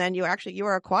great. And then you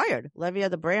were acquired. Levia,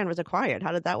 the brand, was acquired.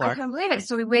 How did that work? I can't believe it.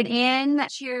 So we went in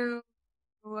to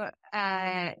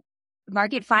the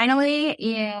market finally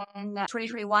in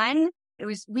 2021. It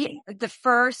was the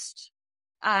first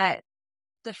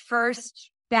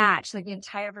batch, like the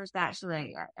entire first batch,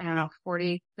 like I don't know,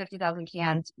 40, 50,000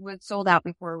 cans was sold out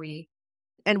before we.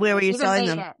 And where were you selling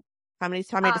them? It. How many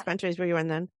dispensaries were you in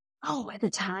then? Oh, at the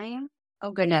time?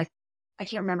 Oh, goodness. I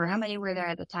can't remember. How many were there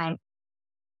at the time?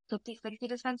 50, 60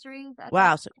 dispensaries?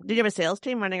 Wow. So did you have a sales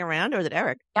team running around, or was it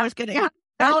Eric? Yeah. I was kidding.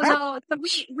 Oh, no. So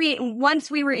we once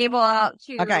we were able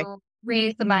to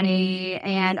raise the money,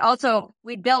 and also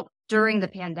we built during the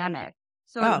pandemic.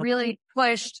 So it really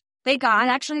pushed. Thank God,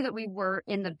 actually, that we were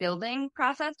in the building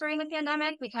process during the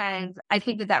pandemic, because I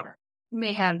think that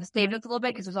may have saved us a little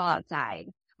bit, because it was all outside.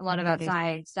 A lot of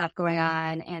outside stuff going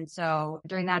on. And so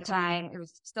during that time, it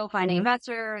was still finding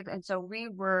investors. And so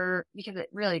because it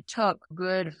really took a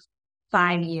good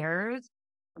 5 years,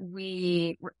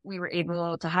 we were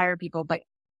able to hire people, but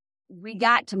we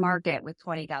got to market with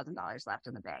 $20,000 left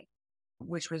in the bank,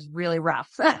 which was really rough.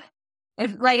 We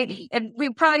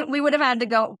would have had to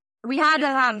go, we had to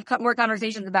have more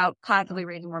conversations about constantly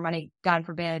raising more money. God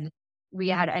forbid we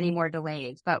had any more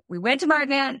delays, but we went to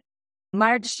market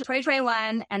March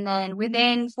 2021, and then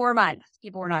within 4 months,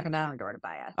 people were knocking down our door to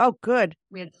buy us. Oh, good.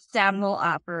 We had several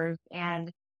offers,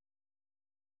 and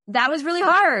that was really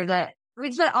hard.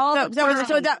 We spent all the time.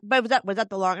 Was that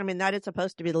the long? I mean, that is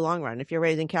supposed to be the long run. If you're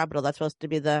raising capital, that's supposed to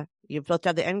be you're supposed to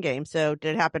have the end game. So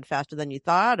did it happen faster than you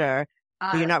thought, or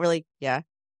were you not really? Yeah.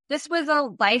 This was a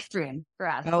life dream for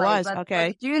us. Oh, it was. Okay.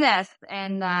 Let's do this,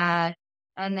 and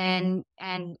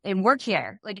work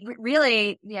here. Like,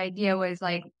 really, the idea was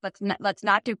like, let's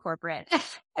not do corporate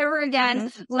ever again.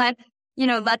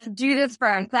 Mm-hmm. Let's do this for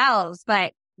ourselves.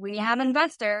 But we have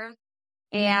investors,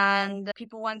 and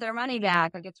people want their money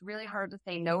back. Like, it's really hard to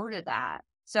say no to that.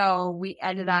 So we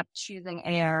ended up choosing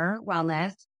Air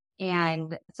Wellness.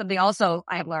 And something also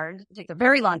I have learned, it takes a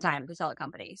very long time to sell a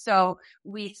company. So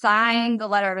we signed the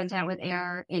letter of intent with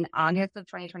Air in August of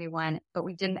 2021, but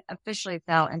we didn't officially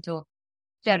sell until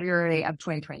February of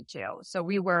 2022. So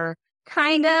we were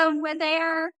kind of with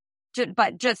Air,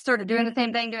 but just sort of doing the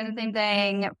same thing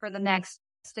for the next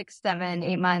 6, 7,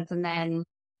 8 months. And then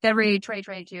February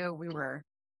 2022, we were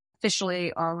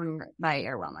officially owned by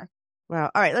Air Wellness.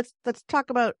 Wow. All right. Let's talk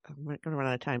about, I'm going to run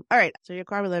out of time. All right. So you're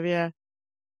Carb Olivia.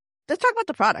 Let's talk about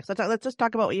the products. Let's just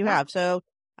talk about what you have. So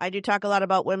I do talk a lot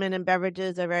about women and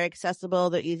beverages. They're very accessible.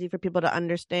 They're easy for people to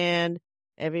understand.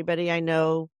 Everybody I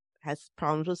know has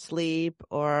problems with sleep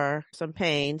or some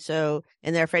pain. And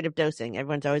they're afraid of dosing.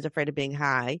 Everyone's always afraid of being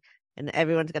high, and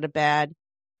everyone's got a bad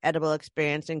edible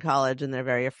experience in college, and they're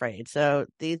very afraid. So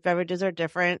these beverages are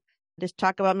different. Just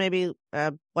talk about maybe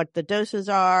what the doses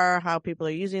are, how people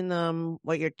are using them,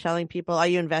 what you're telling people. Are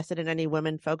you invested in any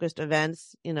women-focused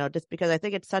events? Just because I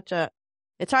think it's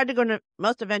hard to go to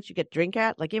most events you get drink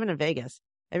at, like even in Vegas.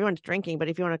 Everyone's drinking, but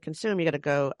if you want to consume, you got to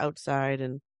go outside.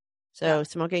 And so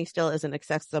smoking still isn't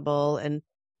accessible, and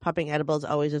popping edibles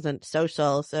always isn't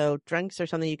social. So drinks are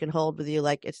something you can hold with you.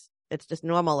 Like it's just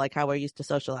normal, like how we're used to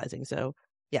socializing. So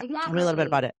yeah, exactly. Tell me a little bit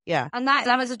about it. Yeah. And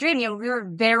that was a dream. We were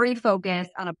very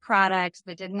focused on a product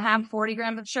that didn't have 40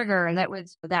 grams of sugar, and that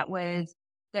was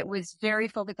very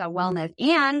focused on wellness.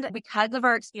 And because of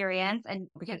our experience, and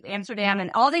because Amsterdam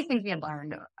and all these things we had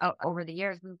learned over the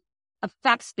years,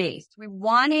 effects-based. We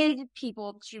wanted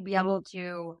people to be able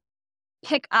to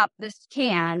pick up this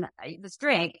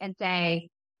drink, and say,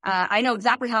 I know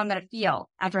exactly how I'm going to feel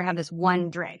after I have this one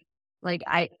drink. Like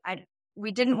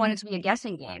we didn't want it to be a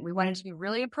guessing game. We wanted it to be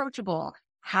really approachable.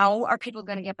 How are people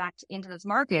going to get back into this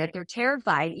market? They're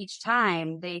terrified each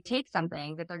time they take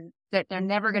something that they're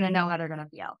never going to know how they're going to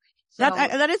feel. So,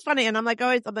 that is funny. And I'm like,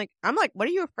 what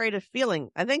are you afraid of feeling?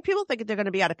 I think people think they're going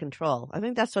to be out of control. I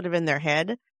think that's sort of in their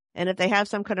head. And if they have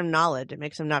some kind of knowledge, it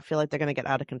makes them not feel like they're going to get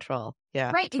out of control.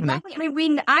 Yeah. Right. Exactly. I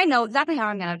mean, I know exactly how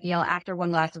I'm going to feel after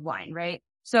one glass of wine. Right.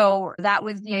 So that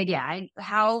was the idea.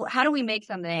 How do we make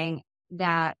something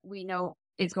that we know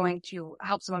is going to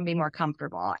help someone be more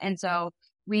comfortable? And so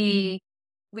we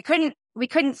couldn't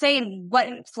say what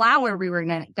flower we were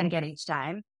going to get each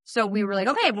time. So we were like,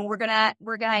 okay, well, we're gonna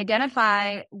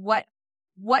identify what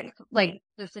like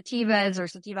the sativas or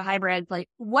sativa hybrids, like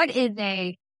what is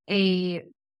a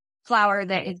flower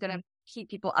that is going to keep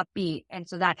people upbeat. And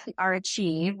so that's our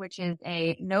Achieve, which is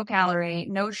a no calorie,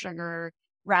 no sugar,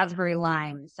 raspberry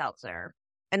lime seltzer.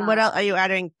 And what else are you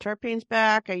adding? Terpenes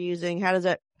back? Are you using, how do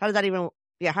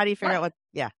you figure out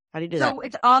how do you do that? So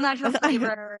it's all natural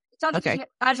flavor. It's all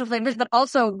natural flavors, but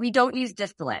also we don't use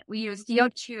distillate. We use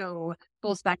CO2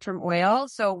 full spectrum oil.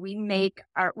 So we make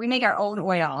our own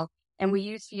oil, and we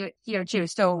use CO2.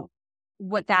 So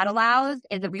what that allows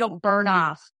is that we don't burn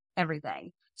off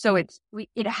everything. So it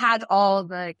has all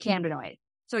the cannabinoids.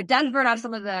 So it does burn off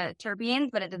some of the terpenes,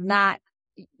 but it does not.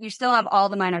 You still have all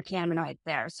the minor cannabinoids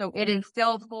there. So it is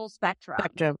still full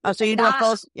spectrum. Oh, so you do a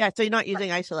full, so you're not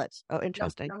using isolates. Oh,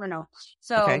 interesting. No.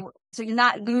 So you're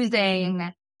not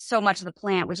losing so much of the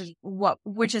plant,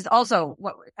 which is also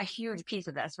a huge piece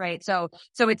of this, right? So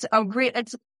it's a great,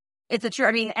 it's a true,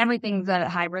 I mean, everything's a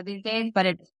hybrid these days, but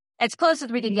it's as close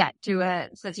as we can get to a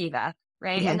sativa,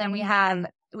 right? Mm-hmm. And then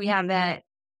we have a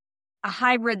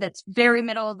hybrid that's very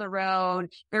middle of the road.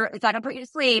 It's not gonna put you to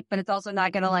sleep, but it's also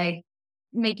not gonna like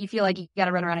make you feel like you got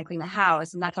to run around and clean the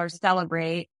house. And that's our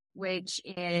Celebrate, which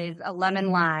is a lemon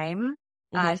lime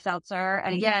seltzer.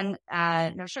 And again,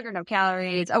 no sugar, no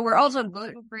calories. Oh, we're also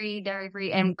gluten-free,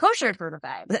 dairy-free, and kosher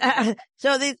certified.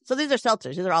 So these are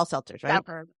seltzers. These are all seltzers, right?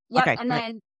 Yep. Okay,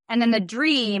 and then the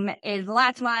dream is the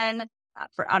last one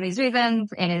for obvious reasons.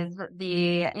 It is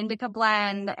the indica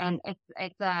blend, and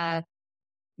it's a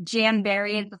jam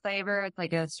berry is the flavor. It's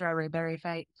like a strawberry berry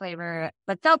flavor,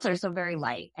 but seltzer, so very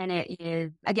light. And it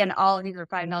is, again, all of these are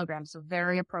 5 milligrams, so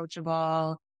very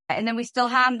approachable. And then we still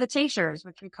have the tinctures,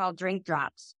 which we call drink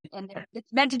drops. And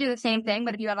it's meant to do the same thing,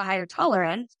 but if you have a higher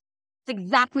tolerance, it's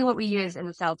exactly what we use in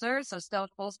the seltzer. So still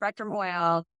full spectrum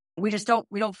oil. We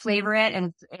don't flavor it,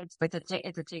 and it's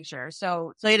a tincture.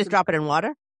 So you just drop it in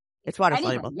water? It's water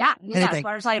soluble. Yeah, it's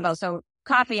water soluble. So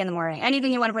coffee in the morning,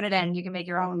 anything you want to put it in, you can make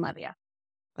your own Levia.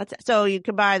 So you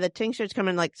can buy the tinctures come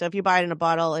in so if you buy it in a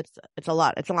bottle, it's a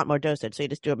lot more dosage. So you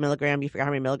just do a milligram. You forget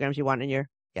how many milligrams you want in your,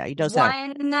 you dose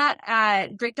that. One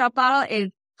that drink drop bottle is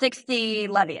 60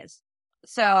 Levias.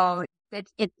 So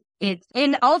it's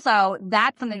and also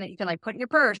that's something that you can like put in your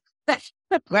purse.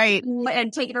 Right.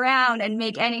 And take it around and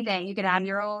make anything. You can have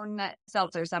your own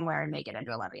seltzer somewhere and make it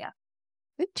into a Levia.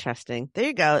 Interesting. There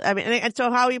you go. I mean, and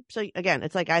so again,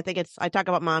 it's like, I talk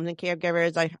about moms and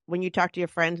caregivers. When you talk to your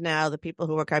friends now, the people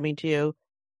who are coming to you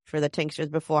for the tinctures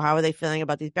before, how are they feeling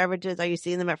about these beverages? Are you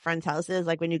seeing them at friends' houses?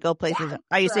 Like when you go places,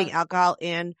 are you seeing alcohol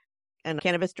and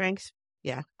cannabis drinks?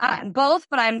 Yeah. Both,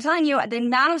 but I'm telling you, the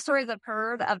amount of stories I've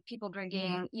heard of people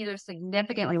drinking either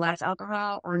significantly less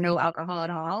alcohol or no alcohol at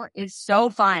all is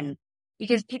so fun.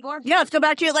 Because people are... Yeah, let's go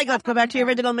back to your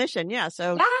original mission. Yeah,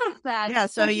 so...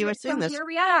 so you were seeing this. Here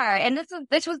we are. And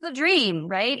this was the dream,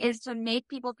 right? Is to make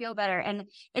people feel better. And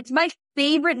it's my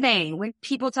favorite thing when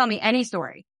people tell me any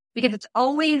story. Because it's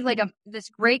always like this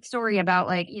great story about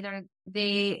like either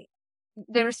they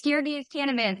were scared to use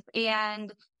cannabis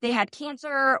and they had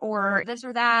cancer or this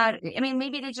or that. I mean,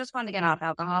 maybe they just wanted to get off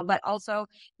alcohol, but also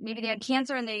maybe they had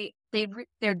cancer and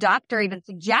their doctor even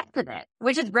suggested it,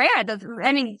 which is rare.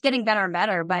 I mean, it's getting better and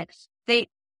better, but they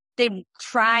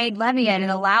tried Levia and it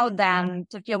allowed them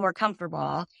to feel more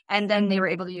comfortable. And then they were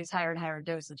able to use higher and higher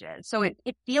dosages. So it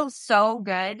feels so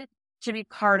good to be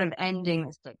part of ending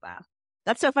the stigma.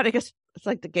 That's so funny because it's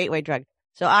like the gateway drug.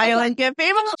 So I only give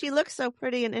people. She looks so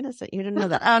pretty and innocent. You didn't know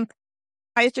that.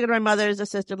 I used to go to my mother's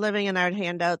assisted living and I would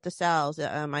hand out the cells.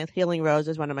 My Healing Rose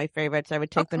is one of my favorites. I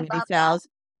would take the mini cells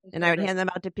and I would hand them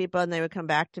out to people and they would come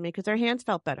back to me because their hands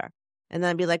felt better. And then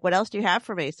I'd be like, what else do you have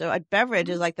for me? So a beverage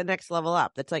is like the next level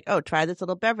up. That's like, oh, try this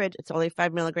little beverage. It's only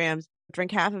 5 milligrams.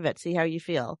 Drink half of it. See how you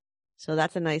feel. So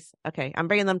that's a nice, okay. I'm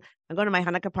going to my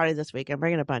Hanukkah party this week. I'm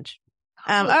bringing a bunch.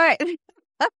 All right.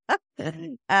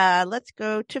 Let's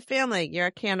go to family. You're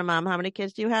a Canna mom. How many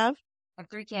kids do you have? I have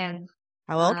 3 kids.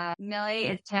 How old? Millie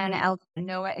is 10,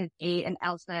 Noah is 8, and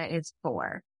Elsa is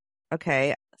 4.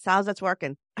 Okay. So how's that's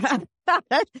working?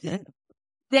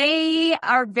 They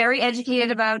are very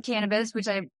educated about cannabis, which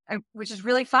is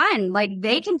really fun. Like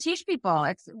they can teach people.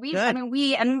 We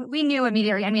knew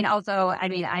immediately.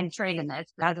 I'm trained in this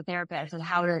as a therapist and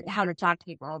how to talk to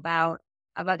people about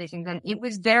these things. And it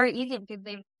was very easy because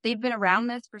they've been around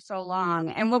this for so long.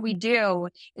 And what we do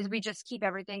is we just keep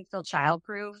everything still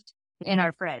child-proofed in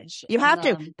our fridge. You have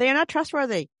to. They are not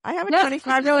trustworthy. I have a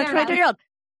 25-year-old and 22-year-old.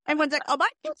 Everyone's like, oh, my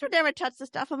kids would never touch this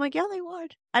stuff. I'm like, yeah, they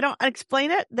would. I don't explain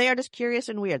it. They are just curious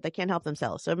and weird. They can't help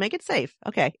themselves. So make it safe.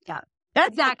 Okay. Yeah,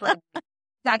 exactly.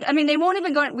 Exactly. I mean, they won't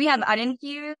even go. We have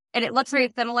uninfused and it looks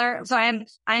very similar. So I have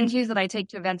uninfused that I take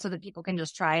to events so that people can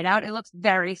just try it out. It looks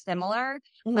very similar,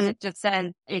 but it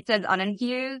says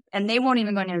uninfused and they won't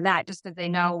even go near that just because they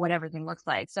know what everything looks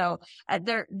like. So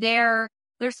they're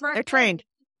smart. They're trained.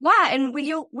 Yeah. And when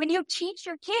you teach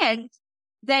your kids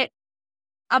that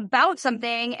about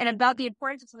something and about the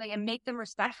importance of something and make them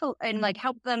respectful and like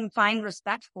help them find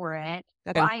respect for it.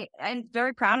 Okay. I'm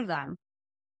very proud of them.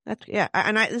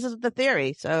 This is the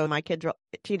theory. So my kids were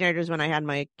teenagers when I had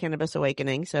my cannabis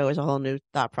awakening. So it was a whole new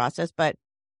thought process. But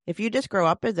if you just grow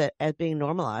up as being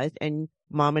normalized and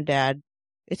mom and dad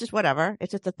It's just whatever.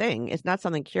 It's just a thing. It's not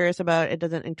something curious about. It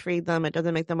doesn't intrigue them. It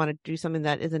doesn't make them want to do something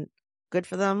that isn't good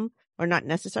for them or not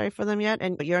necessary for them yet.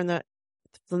 And you're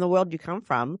from the world you come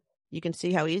from, you can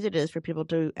see how easy it is for people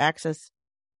to access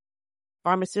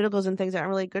pharmaceuticals and things that aren't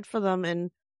really good for them,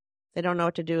 and they don't know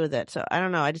what to do with it. So I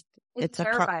don't know. It's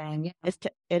terrifying.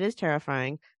 It is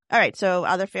terrifying. All right. So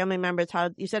other family members, how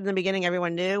you said in the beginning,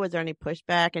 everyone knew. Was there any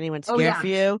pushback? Anyone scared for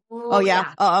you? Oh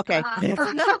yeah. Oh, okay.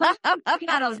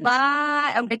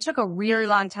 It took a really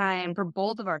long time for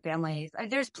both of our families.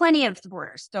 There's plenty of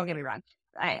supporters. Don't get me wrong.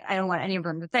 I don't want any of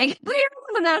them to think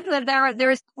that there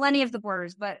was plenty of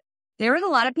supporters, but there was a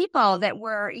lot of people that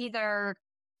were either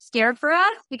scared for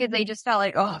us because they just felt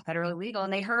like, oh, federally legal.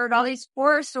 And they heard all these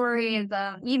horror stories,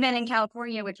 even in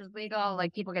California, which was legal,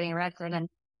 like people getting arrested, and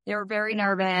they were very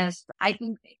nervous. I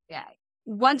think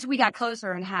once we got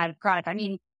closer and had product, I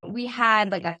mean, we had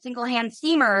like a single hand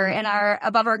steamer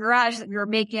above our garage that we were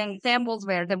making samples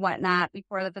with and whatnot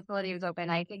before the facility was open.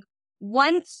 I think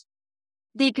once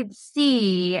they could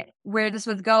see where this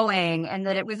was going and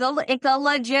that it's a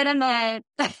legitimate,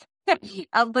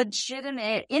 a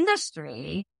legitimate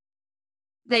industry,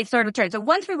 they started to turn. So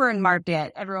once we were in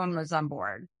market, everyone was on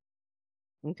board.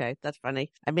 Okay, that's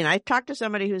funny. I mean, I talked to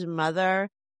somebody whose mother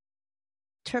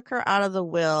took her out of the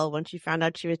will when she found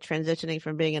out she was transitioning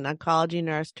from being an oncology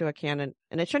nurse to and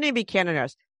it shouldn't even be Canna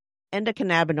nurse,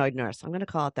 endocannabinoid nurse. I'm going to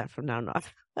call it that from now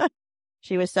on.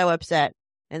 She was so upset.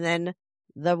 And then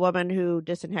the woman who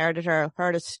disinherited her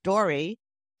heard a story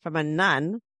from a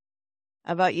nun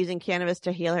about using cannabis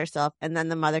to heal herself. And then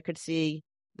the mother could see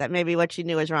that maybe what she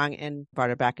knew was wrong and brought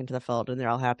her back into the fold, and they're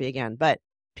all happy again. But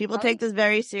people take this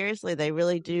very seriously. They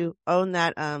really do own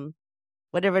that,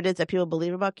 whatever it is that people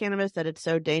believe about cannabis, that it's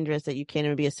so dangerous that you can't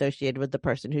even be associated with the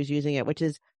person who's using it, which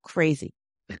is crazy.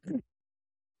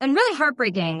 And really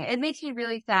heartbreaking. It makes me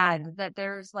really sad that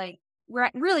there's we're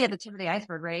really at the tip of the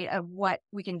iceberg, right, of what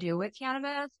we can do with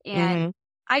cannabis. And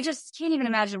I just can't even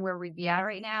imagine where we'd be at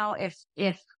right now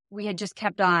if we had just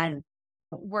kept on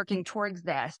working towards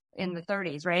this in the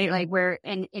 30s, right? Like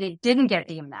and it didn't get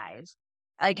demonized.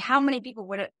 Like how many people's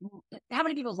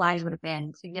lives would have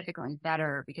been significantly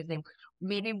better because they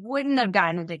maybe wouldn't have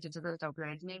gotten addicted to those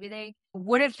opioids. Maybe they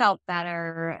would have felt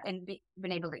better and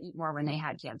been able to eat more when they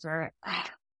had cancer. I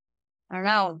don't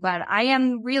know, but I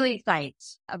am really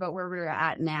psyched about where we're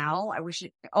at now. I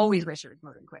always wish it was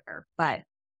moving quicker, but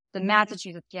the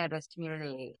Massachusetts cannabis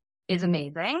community is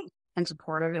amazing and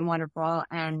supportive and wonderful.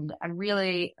 And I'm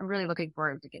really looking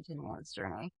forward to continuing this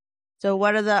journey. So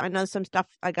I know some stuff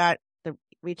I got to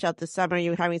reach out this summer.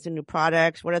 You're having some new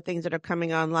products. What are things that are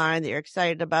coming online that you're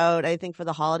excited about? Anything for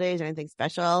the holidays? Anything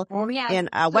special? Oh, yeah. And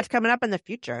what's coming up in the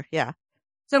future? Yeah.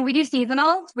 So we do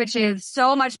seasonals, which is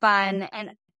so much fun.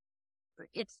 And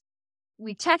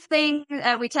we test things,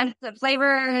 we test the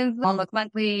flavors almost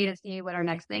monthly to see what our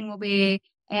next thing will be.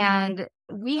 And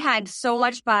we had so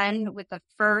much fun with the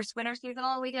first winter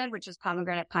seasonal we did, which is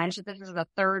pomegranate punch. This is the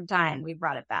third time we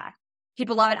brought it back.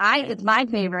 People love it. It's my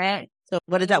favorite. So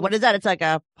what is that? What is that? It's like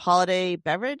a holiday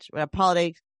beverage? A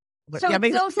holiday. So it's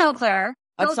still seltzer.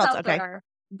 Okay.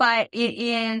 But it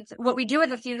is, what we do with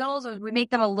the seasonals is we make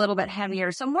them a little bit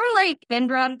heavier. So more like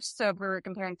Bindrum. So if we're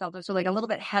comparing seltzer, so like a little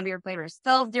bit heavier flavors.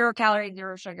 Still 0 calories,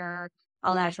 0 sugar,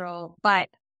 all natural. But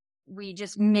we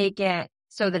just make it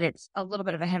so that it's a little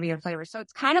bit of a heavier flavor. So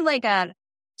it's kind of like a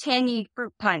tangy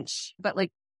fruit punch, but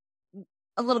like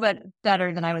a little bit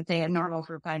better than I would say a normal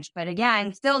fruit punch. But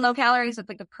again, still no calories. It's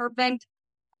like the perfect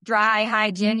dry,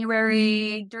 high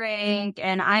January drink.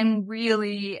 And I'm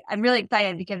really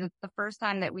excited because it's the first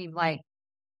time that we've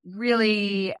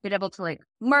really been able to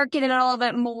market it a little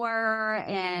bit more.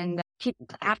 And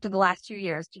after the last 2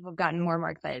 years, people have gotten more and more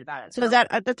excited about it. So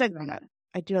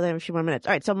I do have a few more minutes.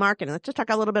 All right. So marketing, let's just talk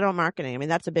a little bit about marketing. I mean,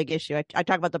 that's a big issue. I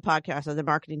talk about the podcast as a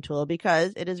marketing tool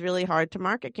because it is really hard to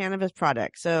market cannabis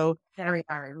products. So very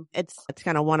hard. It's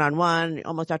kind of one-on-one. You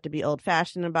almost have to be old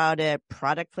fashioned about it.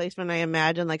 Product placement, I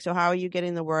imagine. So how are you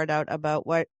getting the word out about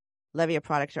what Levia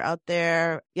products are out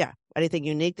there? Yeah. Anything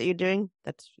unique that you're doing?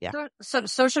 So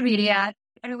social media.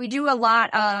 I mean, we do a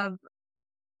lot of,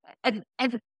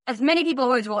 as many people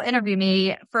always will interview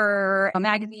me for a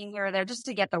magazine here or there just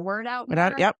to get the word out.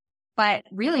 Yep. But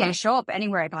really, I show up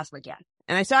anywhere I possibly can.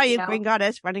 And I saw you, Green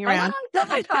Goddess, running around. So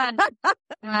much fun.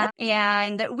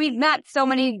 And we've met so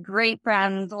many great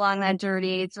friends along that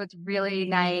journey. So it's really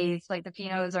nice. The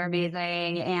Pinos are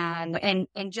amazing. And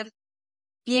just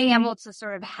being able to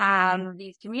sort of have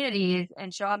these communities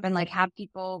and show up and have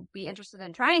people be interested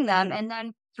in trying them. And then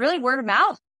it's really word of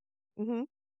mouth. Mm-hmm.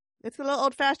 It's a little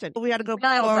old fashioned. We had to go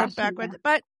forward, backwards,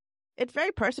 but it's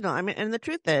very personal. I mean, and the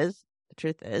truth is,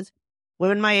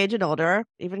 women my age and older,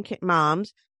 even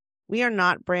moms, we are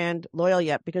not brand loyal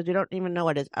yet because we don't even know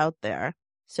what is out there.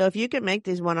 So if you can make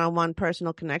these one-on-one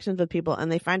personal connections with people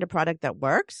and they find a product that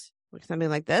works, like something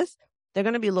like this, they're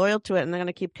going to be loyal to it and they're going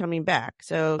to keep coming back.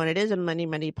 So, and it is in many,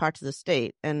 many parts of the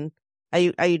state. And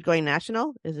are you going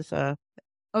national? Is this a?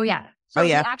 Oh yeah. So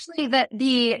actually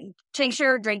the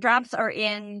tincture drink drops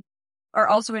are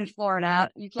also in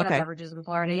Florida. You can't have beverages in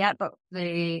Florida yet, but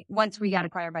once we got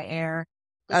acquired by Air.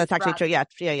 Oh, that's actually true. Yeah.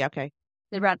 Okay.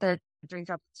 They brought the drink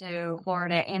drops to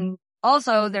Florida, and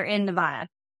also they're in Nevada.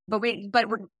 But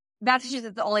Massachusetts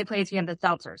is the only place we have the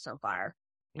seltzer so far.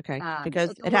 Okay,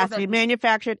 because it has to be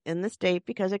manufactured in the state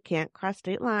because it can't cross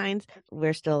state lines.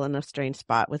 We're still in a strange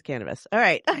spot with cannabis. All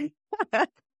right.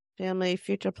 Family,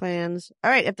 future plans.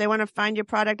 All right. If they want to find your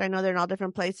product, I know they're in all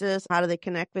different places. How do they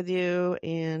connect with you?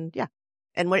 And yeah.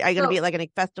 And what are you going to be at, like,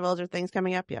 any festivals or things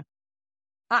coming up? Yeah.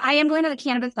 I am going to the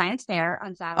Cannabis Science Fair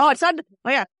on Saturday. Oh, it's on. Oh,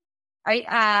 yeah.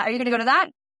 Are you going to go to that?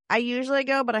 I usually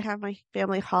go, but I have my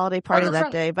family holiday party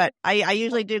that day. But I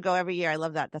usually do go every year. I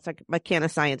love that. That's like my Canna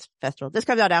Science Festival. This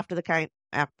comes out after the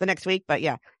next week. But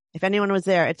yeah, if anyone was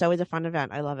there, it's always a fun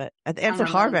event. I love it. And it's at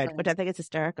Harvard, which I think is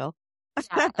hysterical.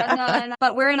 Yeah,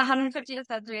 but we're in 150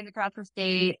 dispensaries across the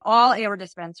state, all Air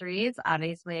dispensaries,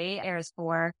 obviously. Air is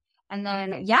 4. And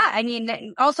then,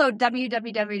 also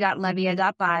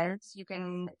www.levia.buyers.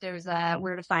 There's a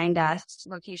where to find us,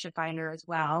 location finder as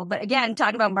well. But again,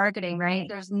 talk about marketing, right?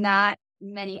 There's not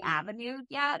many avenues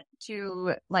yet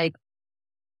to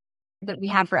that we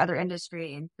have for other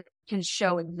industries that can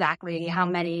show exactly how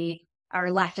many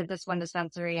are left at this one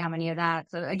dispensary, how many of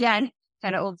that. So again,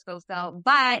 kind of old school style,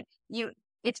 but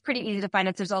it's pretty easy to find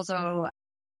it. There's also,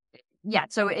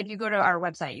 so if you go to our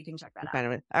website, you can check that out.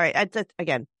 All right.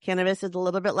 Again, cannabis is a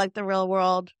little bit like the real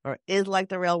world, or is like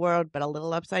the real world, but a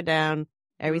little upside down.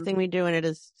 Everything we do in it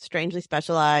is strangely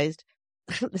specialized.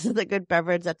 This is a good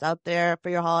beverage that's out there for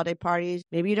your holiday parties.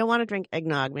 Maybe you don't want to drink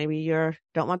eggnog. Maybe you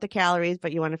don't want the calories,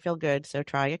 but you want to feel good. So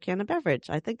try a Canna beverage.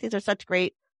 I think these are such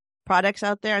great products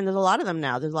out there, and there's a lot of them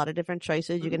now. There's a lot of different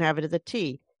choices. You can have it as a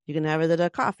tea. You can have it as a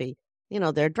coffee.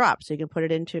 They're drops. So you can put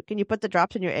it into. Can you put the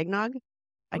drops in your eggnog?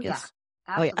 I guess.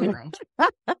 Yeah, absolutely. Oh,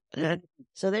 yeah.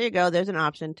 So there you go. There's an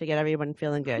option to get everyone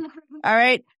feeling good. All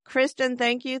right. Kristin,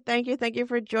 thank you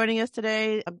for joining us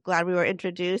today. I'm glad we were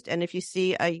introduced. And if you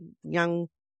see a young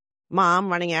mom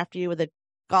running after you with a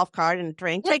golf cart and a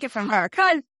drink, take it from her,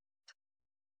 because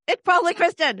it's probably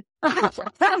Kristin.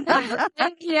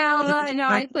 Thank you.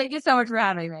 Thank you so much for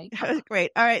having me. Great.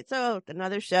 All right. So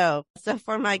another show. So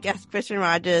for my guest, Kristin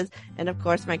Rogers, and of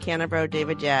course my Canna bro,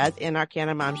 David Jazz, and our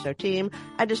Canna Mom Show team,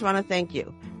 I just want to thank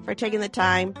you for taking the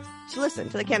time to listen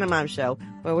to the Canna Mom Show,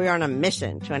 where we are on a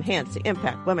mission to enhance the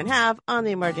impact women have on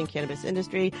the emerging cannabis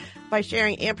industry by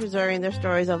sharing and preserving their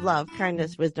stories of love,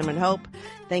 kindness, wisdom, and hope.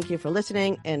 Thank you for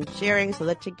listening and sharing so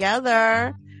that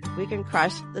together we can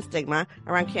crush the stigma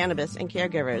around cannabis and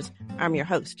caregivers. I'm your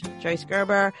host, Joyce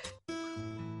Gerber.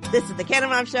 This is the Canna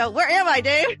Mom Show. Where am I,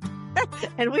 Dave?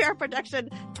 And we are a production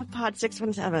of Pod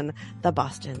 617, the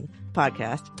Boston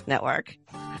Podcast Network.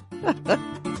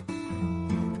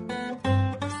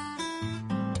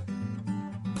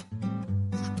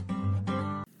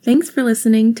 Thanks for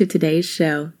listening to today's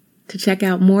show. To check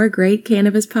out more great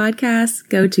cannabis podcasts,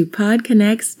 go to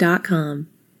podconnects.com.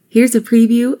 Here's a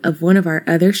preview of one of our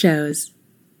other shows.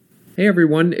 Hey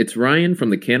everyone, it's Ryan from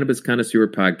the Cannabis Connoisseur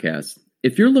Podcast.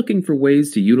 If you're looking for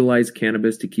ways to utilize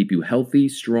cannabis to keep you healthy,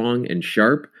 strong, and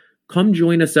sharp, come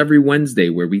join us every Wednesday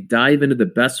where we dive into the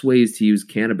best ways to use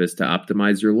cannabis to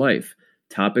optimize your life.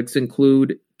 Topics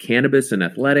include cannabis and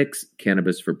athletics,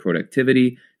 cannabis for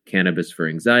productivity, cannabis for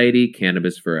anxiety,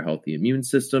 cannabis for a healthy immune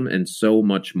system, and so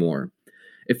much more.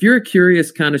 If you're a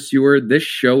curious connoisseur, this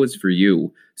show is for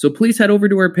you. So please head over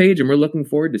to our page, and we're looking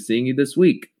forward to seeing you this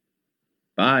week.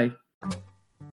 Bye.